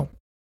 So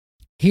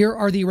here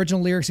are the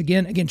original lyrics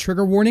again. Again,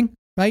 trigger warning,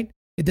 right?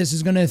 If this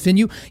is going to offend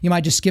you, you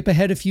might just skip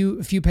ahead a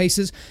few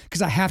paces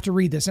because I have to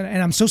read this.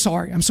 And I'm so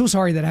sorry. I'm so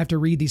sorry that I have to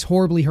read these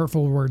horribly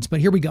hurtful words. But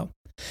here we go.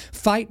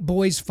 Fight,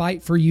 boys,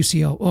 fight for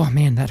UCO. Oh,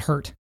 man, that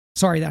hurt.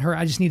 Sorry, that hurt.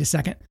 I just need a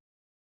second.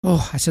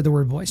 Oh, I said the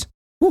word boys.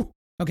 Whew.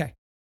 Okay,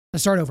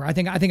 let's start over. I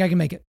think I can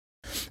make it.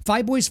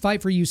 Fight, boys,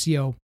 fight for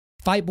UCO.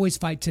 Fight, boys,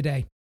 fight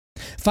today.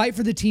 Fight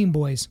for the team,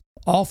 boys.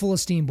 All full of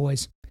steam,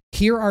 boys.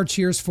 Here are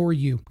cheers for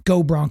you.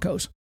 Go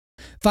Broncos.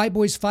 Fight,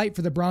 boys, fight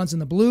for the bronze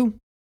and the blue.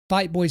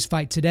 Fight, boys,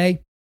 fight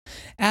today.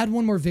 Add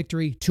one more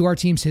victory to our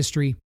team's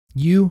history.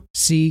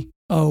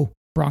 UCO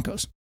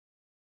Broncos.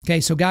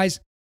 Okay, so guys,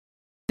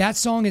 that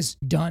song is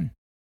done.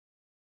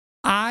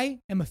 I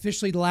am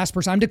officially the last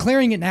person. I'm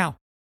declaring it now.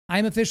 I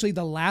am officially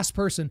the last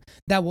person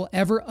that will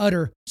ever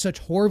utter such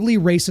horribly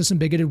racist and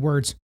bigoted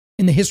words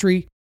in the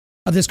history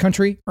of this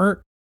country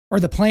or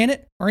the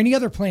planet or any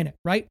other planet,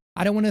 right?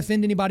 I don't want to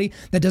offend anybody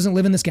that doesn't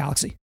live in this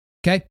galaxy,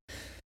 okay?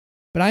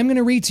 But I'm going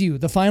to read to you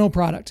the final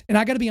product. And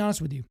I got to be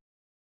honest with you.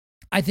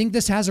 I think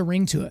this has a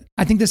ring to it.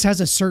 I think this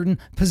has a certain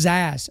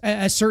pizzazz,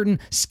 a certain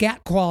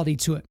scat quality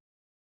to it.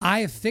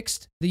 I have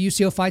fixed the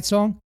UCO fight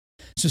song,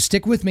 so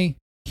stick with me.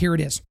 Here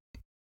it is.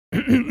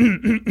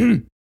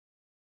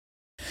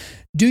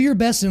 Do your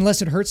best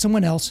unless it hurts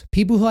someone else.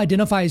 People who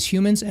identify as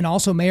humans and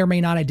also may or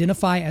may not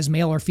identify as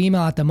male or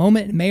female at the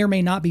moment and may or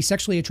may not be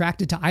sexually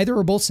attracted to either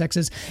or both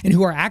sexes and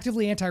who are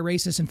actively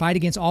anti-racist and fight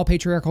against all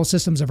patriarchal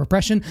systems of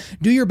oppression.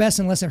 Do your best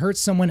unless it hurts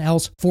someone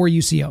else for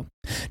UCO.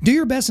 Do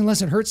your best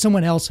unless it hurts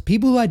someone else.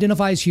 People who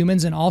identify as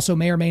humans and also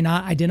may or may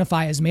not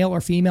identify as male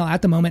or female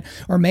at the moment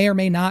or may or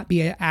may not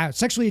be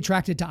sexually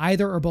attracted to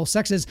either or both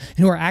sexes and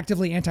who are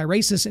actively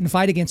anti-racist and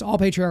fight against all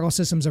patriarchal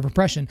systems of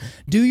oppression.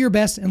 Do your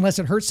best unless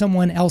it hurts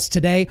someone else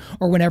today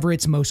or whenever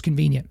it's most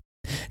convenient.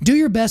 Do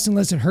your best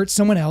unless it hurts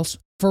someone else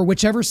for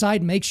whichever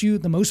side makes you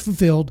the most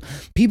fulfilled.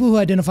 People who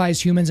identify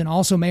as humans and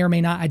also may or may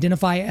not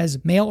identify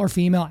as male or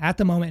female at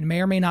the moment and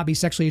may or may not be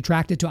sexually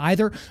attracted to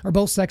either or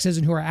both sexes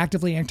and who are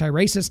actively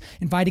anti-racist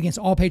and fight against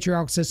all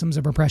patriarchal systems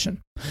of oppression.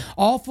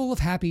 All full of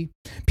happy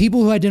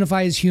people who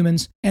identify as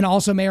humans and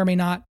also may or may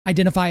not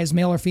identify as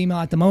male or female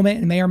at the moment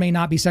and may or may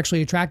not be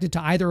sexually attracted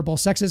to either or both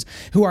sexes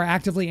who are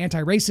actively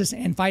anti-racist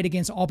and fight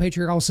against all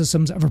patriarchal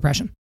systems of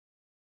oppression.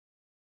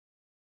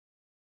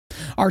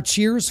 Our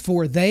cheers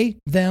for they,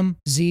 them,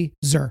 z,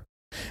 zer.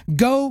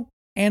 Go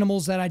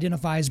animals that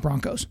identify as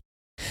Broncos.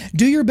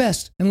 Do your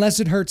best unless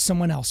it hurts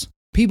someone else.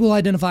 People who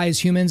identify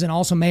as humans and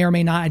also may or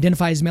may not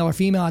identify as male or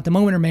female at the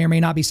moment or may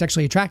not be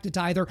sexually attracted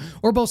to either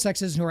or both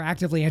sexes who are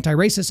actively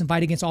anti-racist and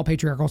fight against all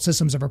patriarchal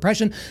systems of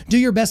oppression. Do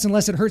your best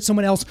unless it hurts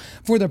someone else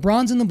for the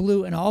bronze and the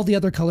blue and all the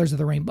other colors of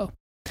the rainbow.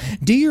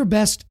 Do your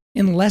best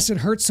unless it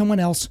hurts someone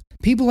else.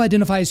 People who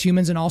identify as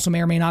humans and also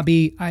may or may not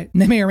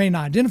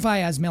identify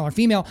as male or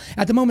female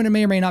at the moment and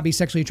may or may not be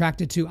sexually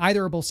attracted to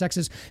either or both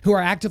sexes who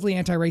are actively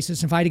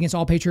anti-racist and fight against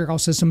all patriarchal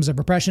systems of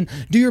oppression.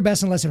 Do your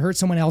best unless it hurts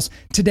someone else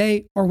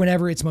today or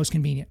whenever it's most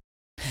convenient.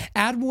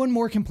 Add one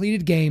more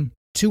completed game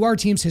to our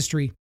team's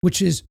history,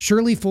 which is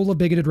surely full of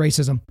bigoted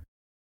racism.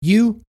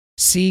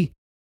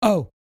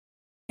 UCO.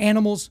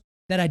 Animals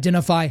that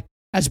identify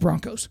as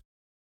Broncos.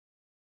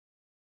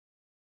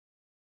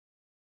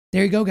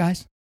 There you go,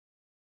 guys.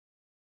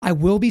 I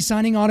will be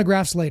signing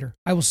autographs later.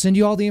 I will send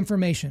you all the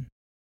information.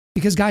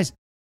 Because, guys,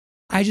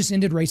 I just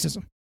ended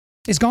racism.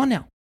 It's gone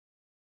now.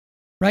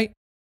 Right?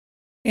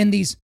 And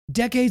these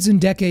decades and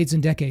decades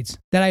and decades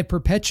that I've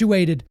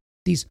perpetuated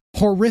these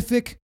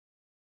horrific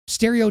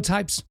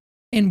stereotypes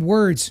and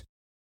words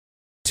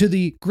to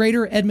the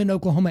greater Edmond,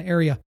 Oklahoma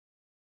area,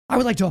 I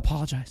would like to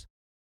apologize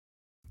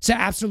to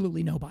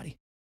absolutely nobody.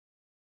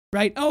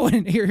 Right? Oh,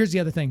 and here's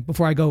the other thing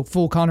before I go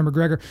full Conor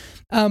McGregor.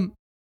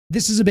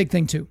 This is a big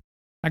thing too.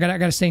 I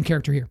gotta stay in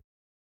character here.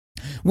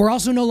 We're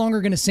also no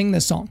longer going to sing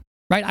this song,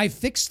 right? I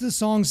fixed the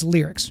song's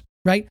lyrics,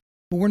 right?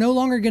 But we're no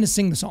longer going to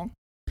sing the song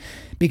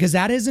because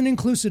that isn't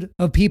inclusive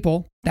of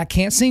people that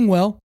can't sing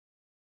well,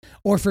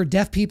 or for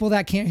deaf people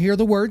that can't hear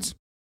the words,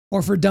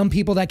 or for dumb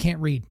people that can't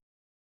read.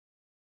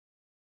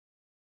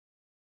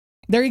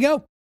 There you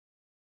go.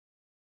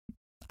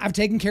 I've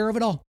taken care of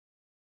it all,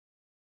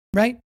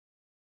 right?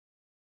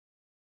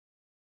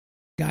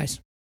 Guys,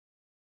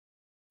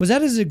 was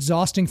that as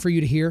exhausting for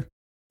you to hear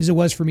as it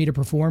was for me to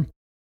perform?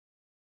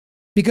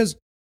 Because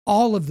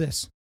all of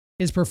this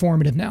is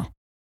performative now.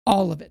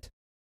 All of it.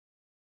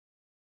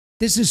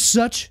 This is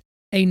such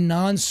a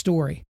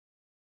non-story.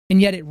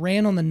 And yet it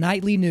ran on the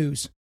nightly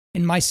news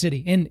in my city,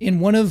 in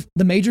one of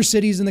the major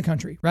cities in the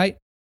country, right?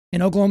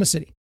 In Oklahoma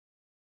City.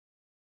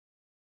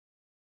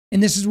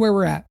 And this is where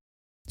we're at.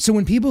 So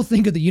when people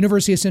think of the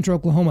University of Central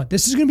Oklahoma,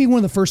 this is going to be one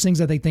of the first things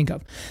that they think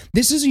of.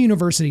 This is a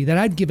university that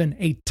I've given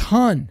a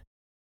ton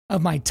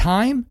of my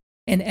time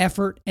and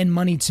effort and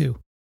money to,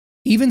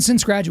 even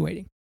since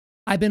graduating.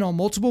 I've been on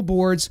multiple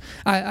boards.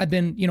 I've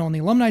been, on the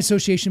Alumni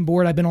Association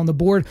board. I've been on the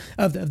board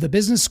of the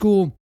business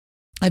school.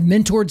 I've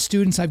mentored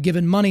students. I've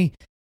given money.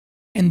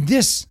 And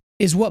this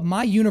is what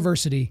my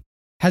university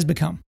has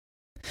become.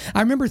 I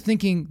remember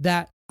thinking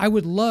that I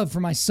would love for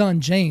my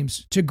son,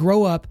 James, to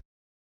grow up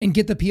and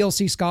get the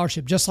PLC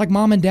scholarship, just like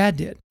mom and dad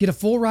did. Get a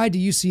full ride to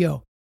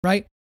UCO,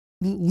 right?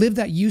 Live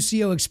that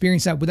UCO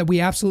experience that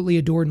we absolutely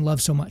adored and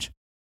love so much.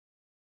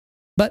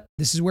 But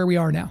this is where we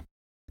are now.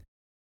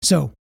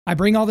 So I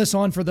bring all this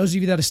on for those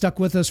of you that have stuck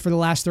with us for the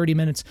last 30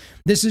 minutes.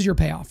 This is your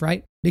payoff,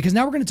 right? Because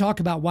now we're going to talk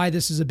about why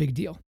this is a big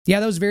deal.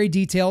 Yeah, that was very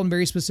detailed and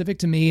very specific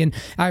to me. And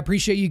I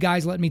appreciate you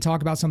guys letting me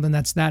talk about something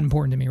that's that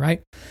important to me,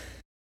 right?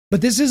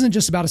 But this isn't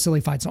just about a silly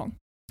fight song,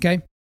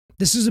 okay?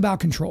 This is about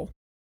control.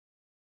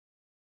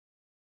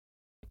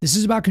 This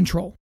is about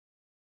control.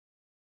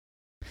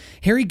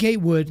 Harry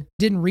Gatewood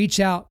didn't reach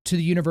out to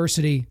the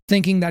university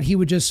thinking that he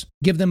would just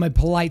give them a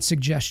polite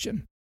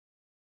suggestion.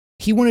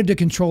 He wanted to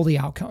control the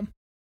outcome.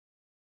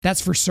 That's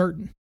for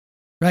certain,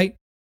 right?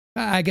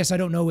 I guess I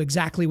don't know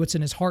exactly what's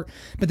in his heart,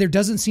 but there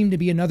doesn't seem to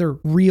be another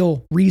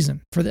real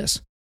reason for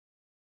this.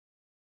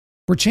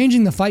 We're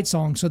changing the fight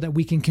song so that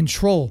we can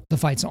control the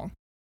fight song.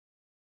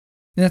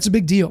 And that's a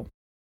big deal,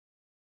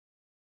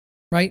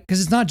 right?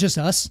 Because it's not just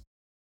us.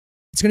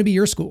 It's going to be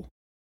your school.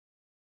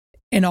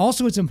 And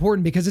also it's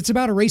important because it's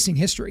about erasing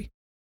history.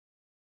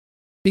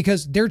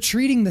 Because they're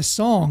treating the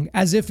song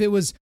as if it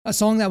was a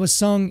song that was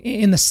sung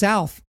in the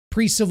South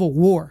pre-Civil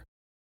War.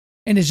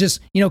 And it's just,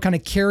 kind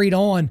of carried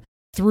on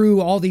through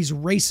all these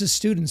racist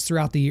students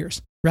throughout the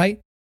years, right?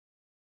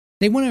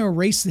 They want to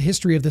erase the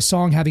history of the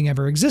song having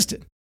ever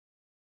existed.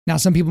 Now,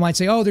 some people might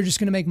say, oh, they're just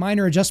going to make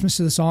minor adjustments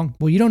to the song.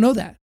 Well, you don't know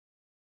that.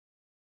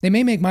 They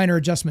may make minor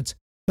adjustments,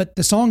 but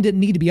the song didn't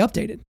need to be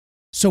updated.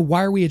 So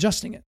why are we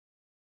adjusting it?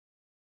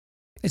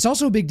 It's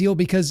also a big deal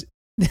because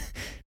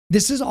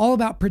this is all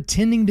about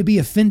pretending to be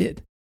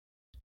offended.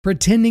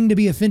 Pretending to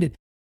be offended.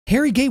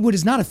 Harry Gatewood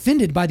is not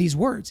offended by these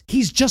words.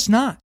 He's just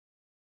not.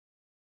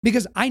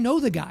 Because I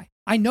know the guy.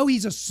 I know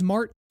he's a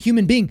smart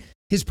human being.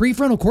 His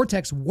prefrontal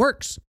cortex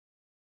works.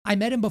 I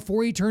met him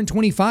before he turned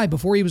 25,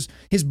 before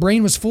his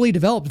brain was fully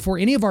developed, before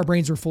any of our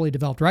brains were fully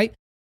developed, right?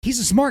 He's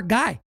a smart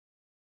guy.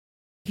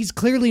 He's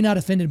clearly not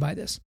offended by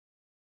this.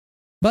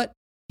 But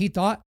he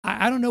thought,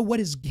 I don't know what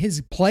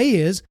his play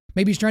is.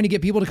 Maybe he's trying to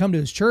get people to come to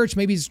his church.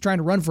 Maybe he's trying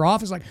to run for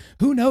office. Like,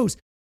 who knows?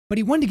 But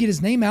he wanted to get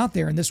his name out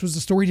there, and this was the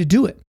story to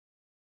do it.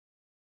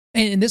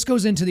 And this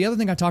goes into the other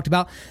thing I talked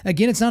about.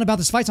 Again, it's not about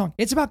this fight song.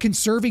 It's about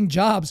conserving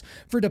jobs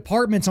for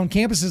departments on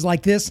campuses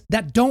like this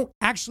that don't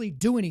actually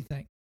do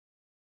anything.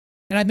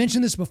 And I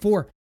mentioned this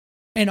before.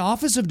 An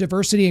Office of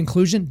Diversity and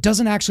Inclusion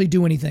doesn't actually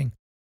do anything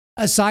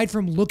aside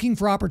from looking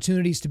for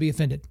opportunities to be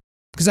offended.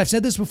 Because I've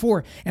said this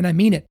before, and I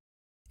mean it.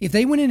 If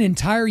they went an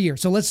entire year,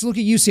 so let's look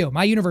at UCO,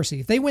 my university.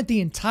 If they went the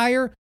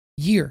entire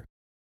year,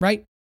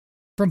 right?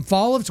 From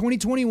fall of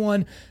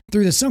 2021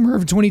 through the summer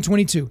of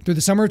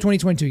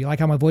 2022, you like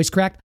how my voice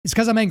cracked? It's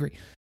because I'm angry.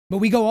 But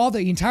we go all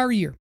the entire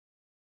year.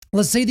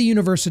 Let's say the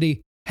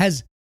university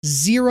has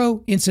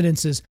 0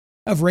 incidences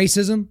of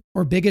racism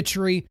or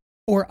bigotry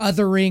or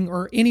othering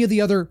or any of the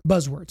other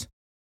buzzwords.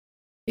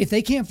 If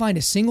they can't find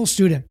a single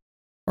student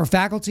or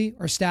faculty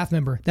or staff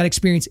member that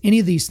experience any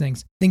of these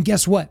things, then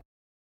guess what?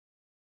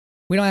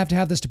 We don't have to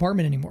have this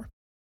department anymore.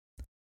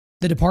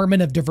 The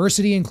Department of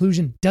Diversity and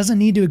Inclusion doesn't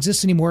need to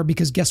exist anymore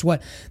because guess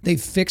what?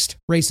 They've fixed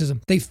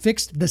racism. They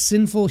fixed the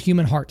sinful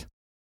human heart,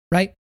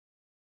 right?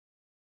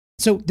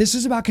 So this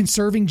is about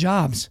conserving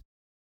jobs.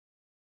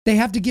 They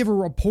have to give a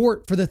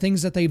report for the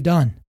things that they've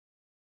done,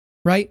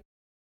 right?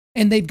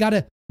 And they've got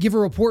to give a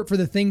report for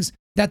the things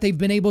that they've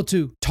been able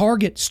to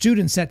target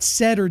students that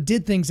said or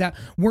did things that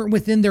weren't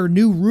within their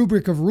new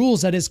rubric of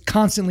rules that is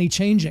constantly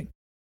changing.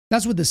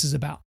 That's what this is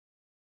about.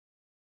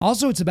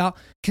 Also, it's about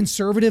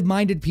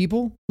conservative-minded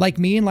people like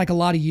me and like a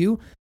lot of you.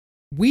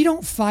 We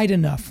don't fight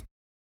enough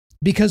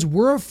because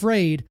we're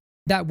afraid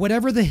that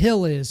whatever the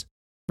hill is,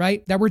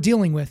 right, that we're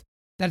dealing with,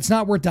 that it's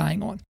not worth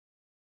dying on.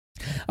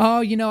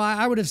 Oh,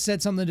 I would have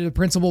said something to the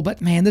principal, but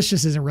man, this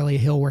just isn't really a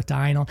hill worth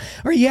dying on.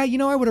 Or yeah,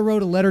 I would have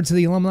wrote a letter to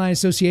the Alumni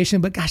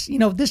Association, but gosh,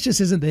 this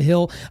just isn't the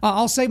hill.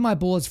 I'll save my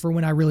bullets for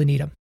when I really need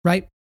them,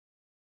 right?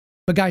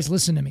 But guys,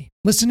 listen to me.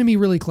 Listen to me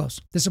really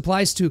close. This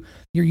applies to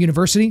your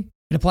university.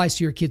 It applies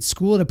to your kid's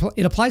school.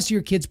 It applies to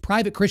your kid's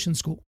private Christian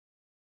school.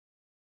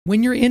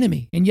 When your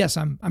enemy, and yes,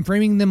 I'm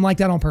framing them like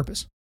that on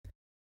purpose,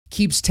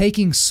 keeps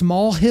taking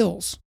small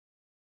hills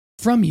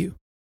from you,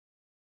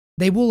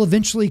 they will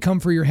eventually come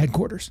for your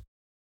headquarters.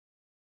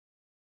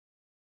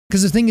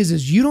 Because the thing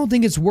is you don't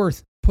think it's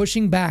worth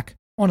pushing back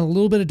on a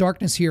little bit of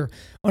darkness here,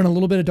 on a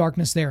little bit of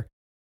darkness there.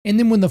 And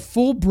then when the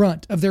full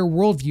brunt of their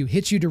worldview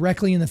hits you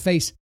directly in the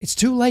face, it's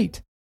too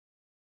late.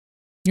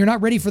 You're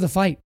not ready for the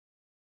fight.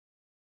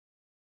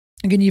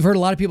 Again, you've heard a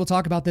lot of people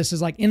talk about this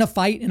as like in a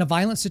fight, in a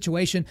violent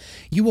situation,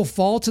 you will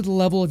fall to the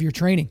level of your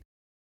training.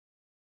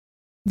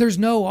 There's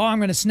no, I'm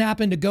going to snap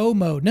into go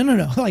mode.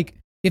 No. Like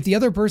if the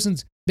other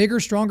person's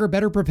bigger, stronger,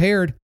 better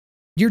prepared,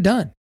 you're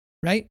done,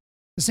 right?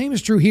 The same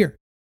is true here.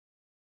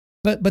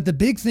 But the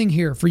big thing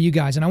here for you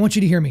guys, and I want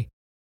you to hear me,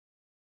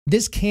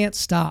 this can't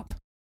stop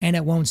and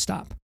it won't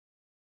stop.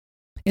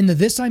 And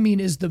this I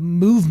mean is the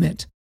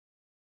movement,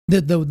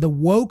 the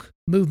woke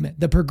movement,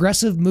 the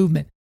progressive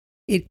movement.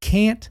 It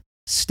can't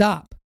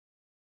stop.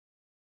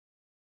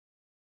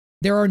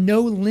 There are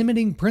no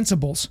limiting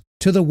principles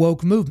to the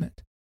woke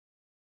movement.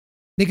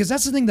 Because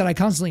that's the thing that I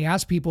constantly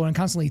ask people and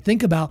constantly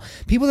think about.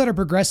 People that are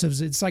progressives,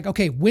 it's like,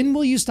 okay, when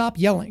will you stop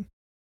yelling?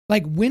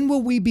 Like, when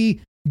will we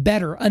be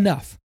better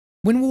enough?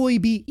 When will we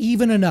be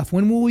even enough?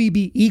 When will we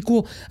be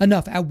equal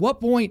enough? At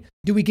what point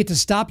do we get to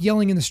stop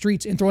yelling in the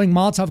streets and throwing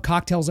Molotov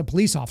cocktails at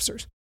police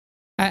officers?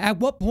 At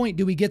what point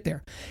do we get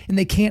there? And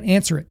they can't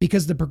answer it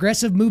because the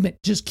progressive movement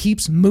just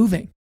keeps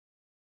moving.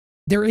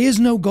 There is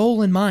no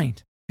goal in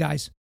mind,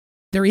 guys.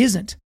 There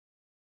isn't,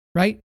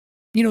 right?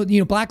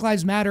 Black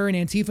Lives Matter and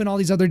Antifa and all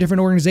these other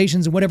different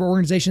organizations and whatever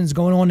organization is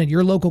going on in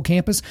your local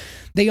campus,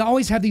 they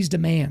always have these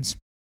demands.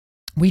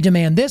 We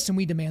demand this and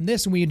we demand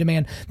this and we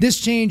demand this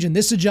change and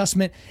this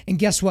adjustment. And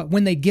guess what?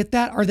 When they get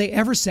that, are they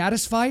ever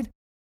satisfied?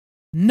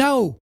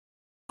 No.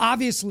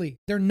 Obviously,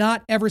 they're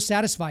not ever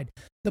satisfied.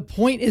 The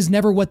point is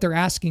never what they're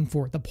asking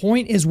for. The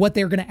point is what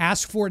they're going to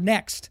ask for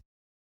next.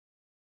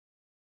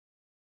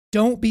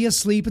 Don't be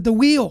asleep at the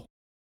wheel.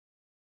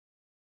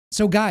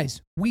 So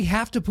guys, we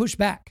have to push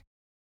back.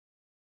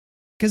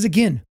 Because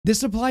again,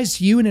 this applies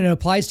to you and it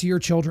applies to your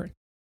children.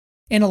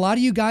 And a lot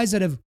of you guys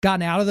that have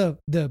gotten out of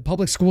the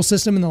public school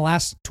system in the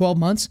last 12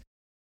 months,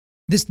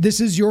 this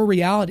is your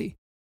reality.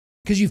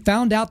 Because you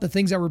found out the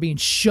things that were being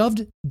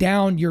shoved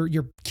down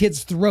your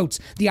kids' throats,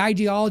 the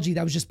ideology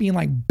that was just being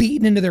like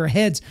beaten into their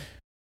heads,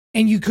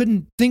 and you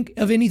couldn't think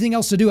of anything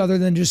else to do other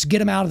than just get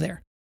them out of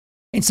there.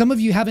 And some of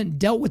you haven't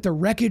dealt with the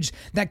wreckage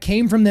that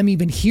came from them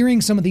even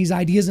hearing some of these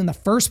ideas in the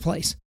first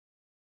place.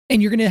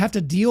 And you're going to have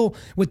to deal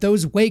with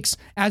those wakes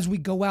as we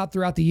go out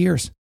throughout the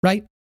years,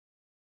 right?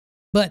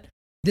 But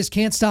this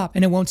can't stop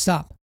and it won't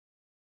stop.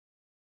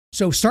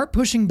 So start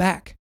pushing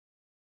back,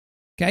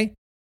 okay?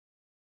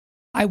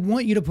 I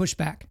want you to push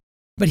back.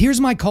 But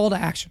here's my call to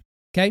action,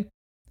 okay?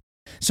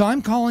 So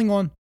I'm calling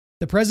on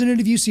the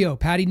president of UCO,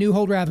 Patty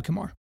Newhold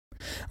Ravikumar.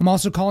 I'm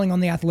also calling on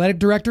the athletic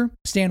director,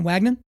 Stan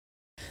Wagner,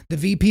 the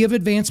VP of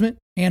advancement,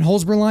 Ann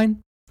Holzberline,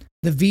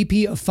 the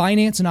VP of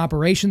finance and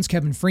operations,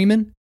 Kevin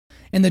Freeman,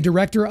 and the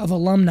director of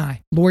alumni,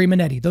 Lori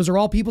Minetti. Those are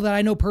all people that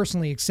I know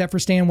personally, except for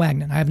Stan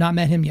Wagner. I have not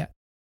met him yet.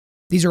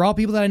 These are all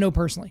people that I know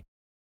personally.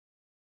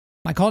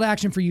 My call to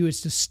action for you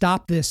is to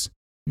stop this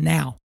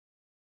now.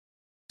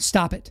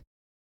 Stop it.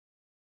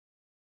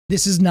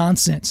 This is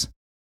nonsense.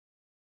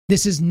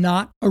 This is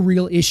not a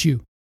real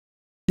issue.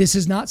 This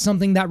is not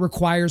something that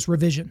requires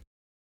revision.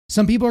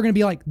 Some people are going to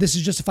be like, this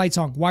is just a fight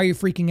song. Why are you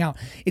freaking out?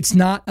 It's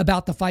not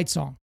about the fight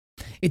song.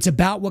 It's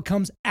about what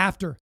comes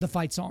after the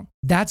fight song.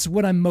 That's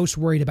what I'm most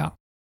worried about.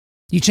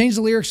 You change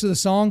the lyrics to the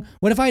song.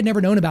 What if I had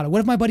never known about it? What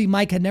if my buddy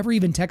Mike had never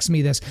even texted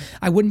me this?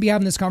 I wouldn't be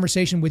having this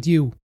conversation with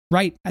you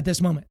right at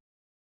this moment,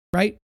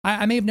 right?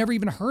 I may have never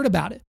even heard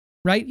about it,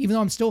 right? Even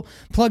though I'm still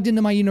plugged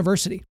into my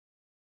university.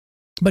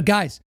 But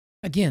guys,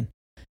 again,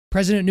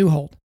 President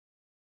Newhold,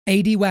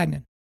 AD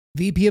Wagner,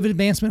 VP of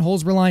Advancement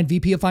Holzberline,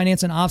 VP of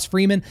Finance and Ops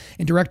Freeman,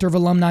 and Director of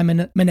Alumni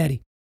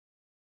Minetti.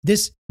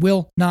 This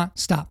will not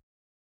stop.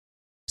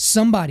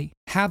 Somebody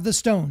have the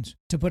stones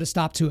to put a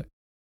stop to it.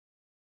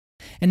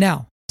 And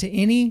now, to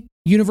any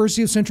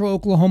University of Central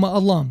Oklahoma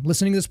alum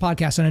listening to this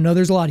podcast, and I know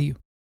there's a lot of you,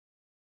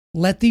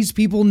 let these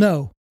people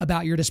know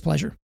about your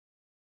displeasure.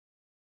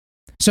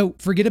 So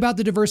forget about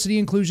the diversity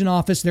inclusion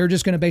office. They're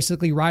just going to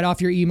basically write off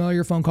your email or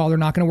your phone call. They're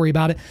not going to worry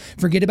about it.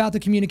 Forget about the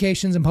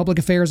communications and public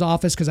affairs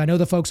office, because I know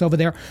the folks over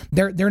there,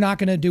 they're not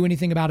going to do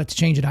anything about it to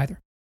change it either.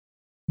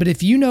 But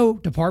if you know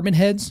department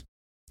heads,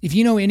 if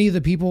you know any of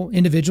the people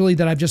individually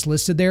that I've just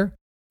listed there,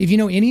 if you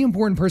know any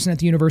important person at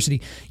the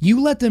university,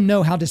 you let them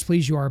know how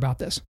displeased you are about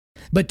this.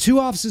 But 2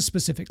 offices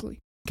specifically,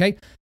 okay?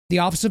 The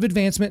Office of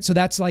Advancement, so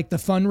that's like the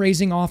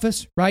fundraising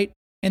office, right?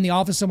 And the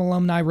Office of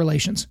Alumni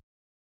Relations.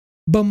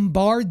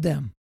 Bombard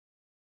them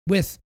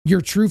with your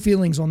true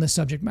feelings on this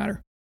subject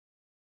matter.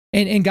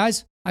 And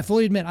guys, I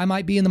fully admit I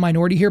might be in the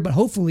minority here, but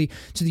hopefully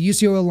to the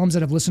UCO alums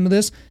that have listened to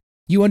this,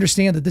 you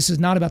understand that this is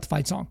not about the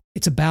fight song.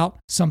 It's about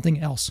something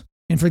else.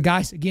 And for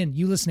guys, again,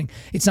 you listening,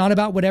 it's not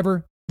about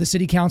whatever the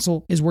city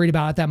council is worried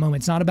about at that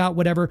moment. It's not about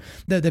whatever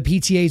the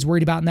PTA is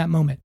worried about in that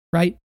moment,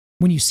 right?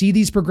 When you see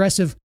these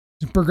progressives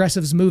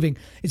moving,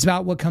 it's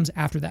about what comes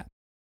after that.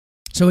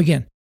 So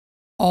again,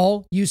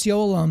 all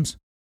UCO alums,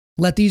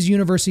 let these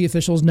university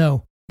officials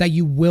know that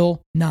you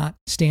will not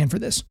stand for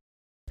this.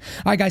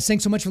 All right, guys,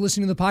 thanks so much for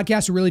listening to the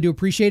podcast. I really do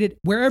appreciate it.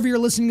 Wherever you're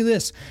listening to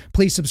this,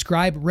 please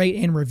subscribe, rate,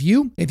 and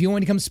review. If you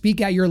want to come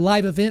speak at your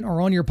live event or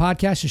on your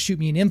podcast, just shoot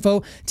me an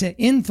email to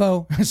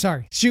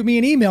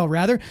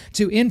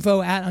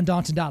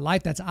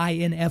info@undaunted.life. That's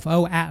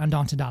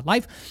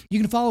info@undaunted.life. You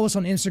can follow us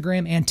on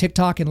Instagram and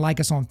TikTok and like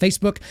us on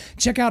Facebook.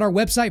 Check out our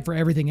website for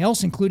everything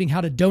else, including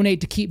how to donate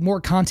to keep more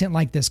content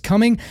like this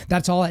coming.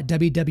 That's all at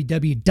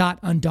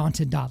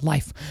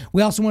www.undaunted.life.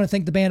 We also want to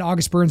thank the band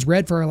August Burns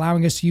Red for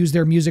allowing us to use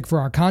their music for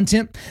our content.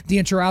 The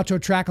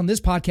intro-outro track on this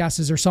podcast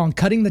is their song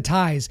Cutting the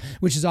Ties,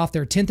 which is off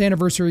their 10th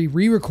anniversary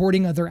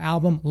re-recording of their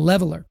album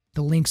Leveler.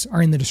 The links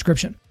are in the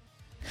description.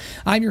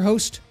 I'm your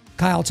host,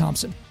 Kyle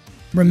Thompson.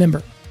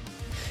 Remember,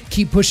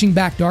 keep pushing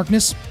back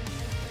darkness,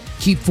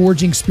 keep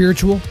forging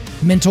spiritual,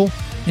 mental,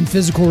 and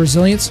physical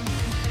resilience,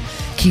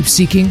 keep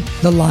seeking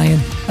the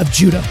Lion of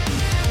Judah.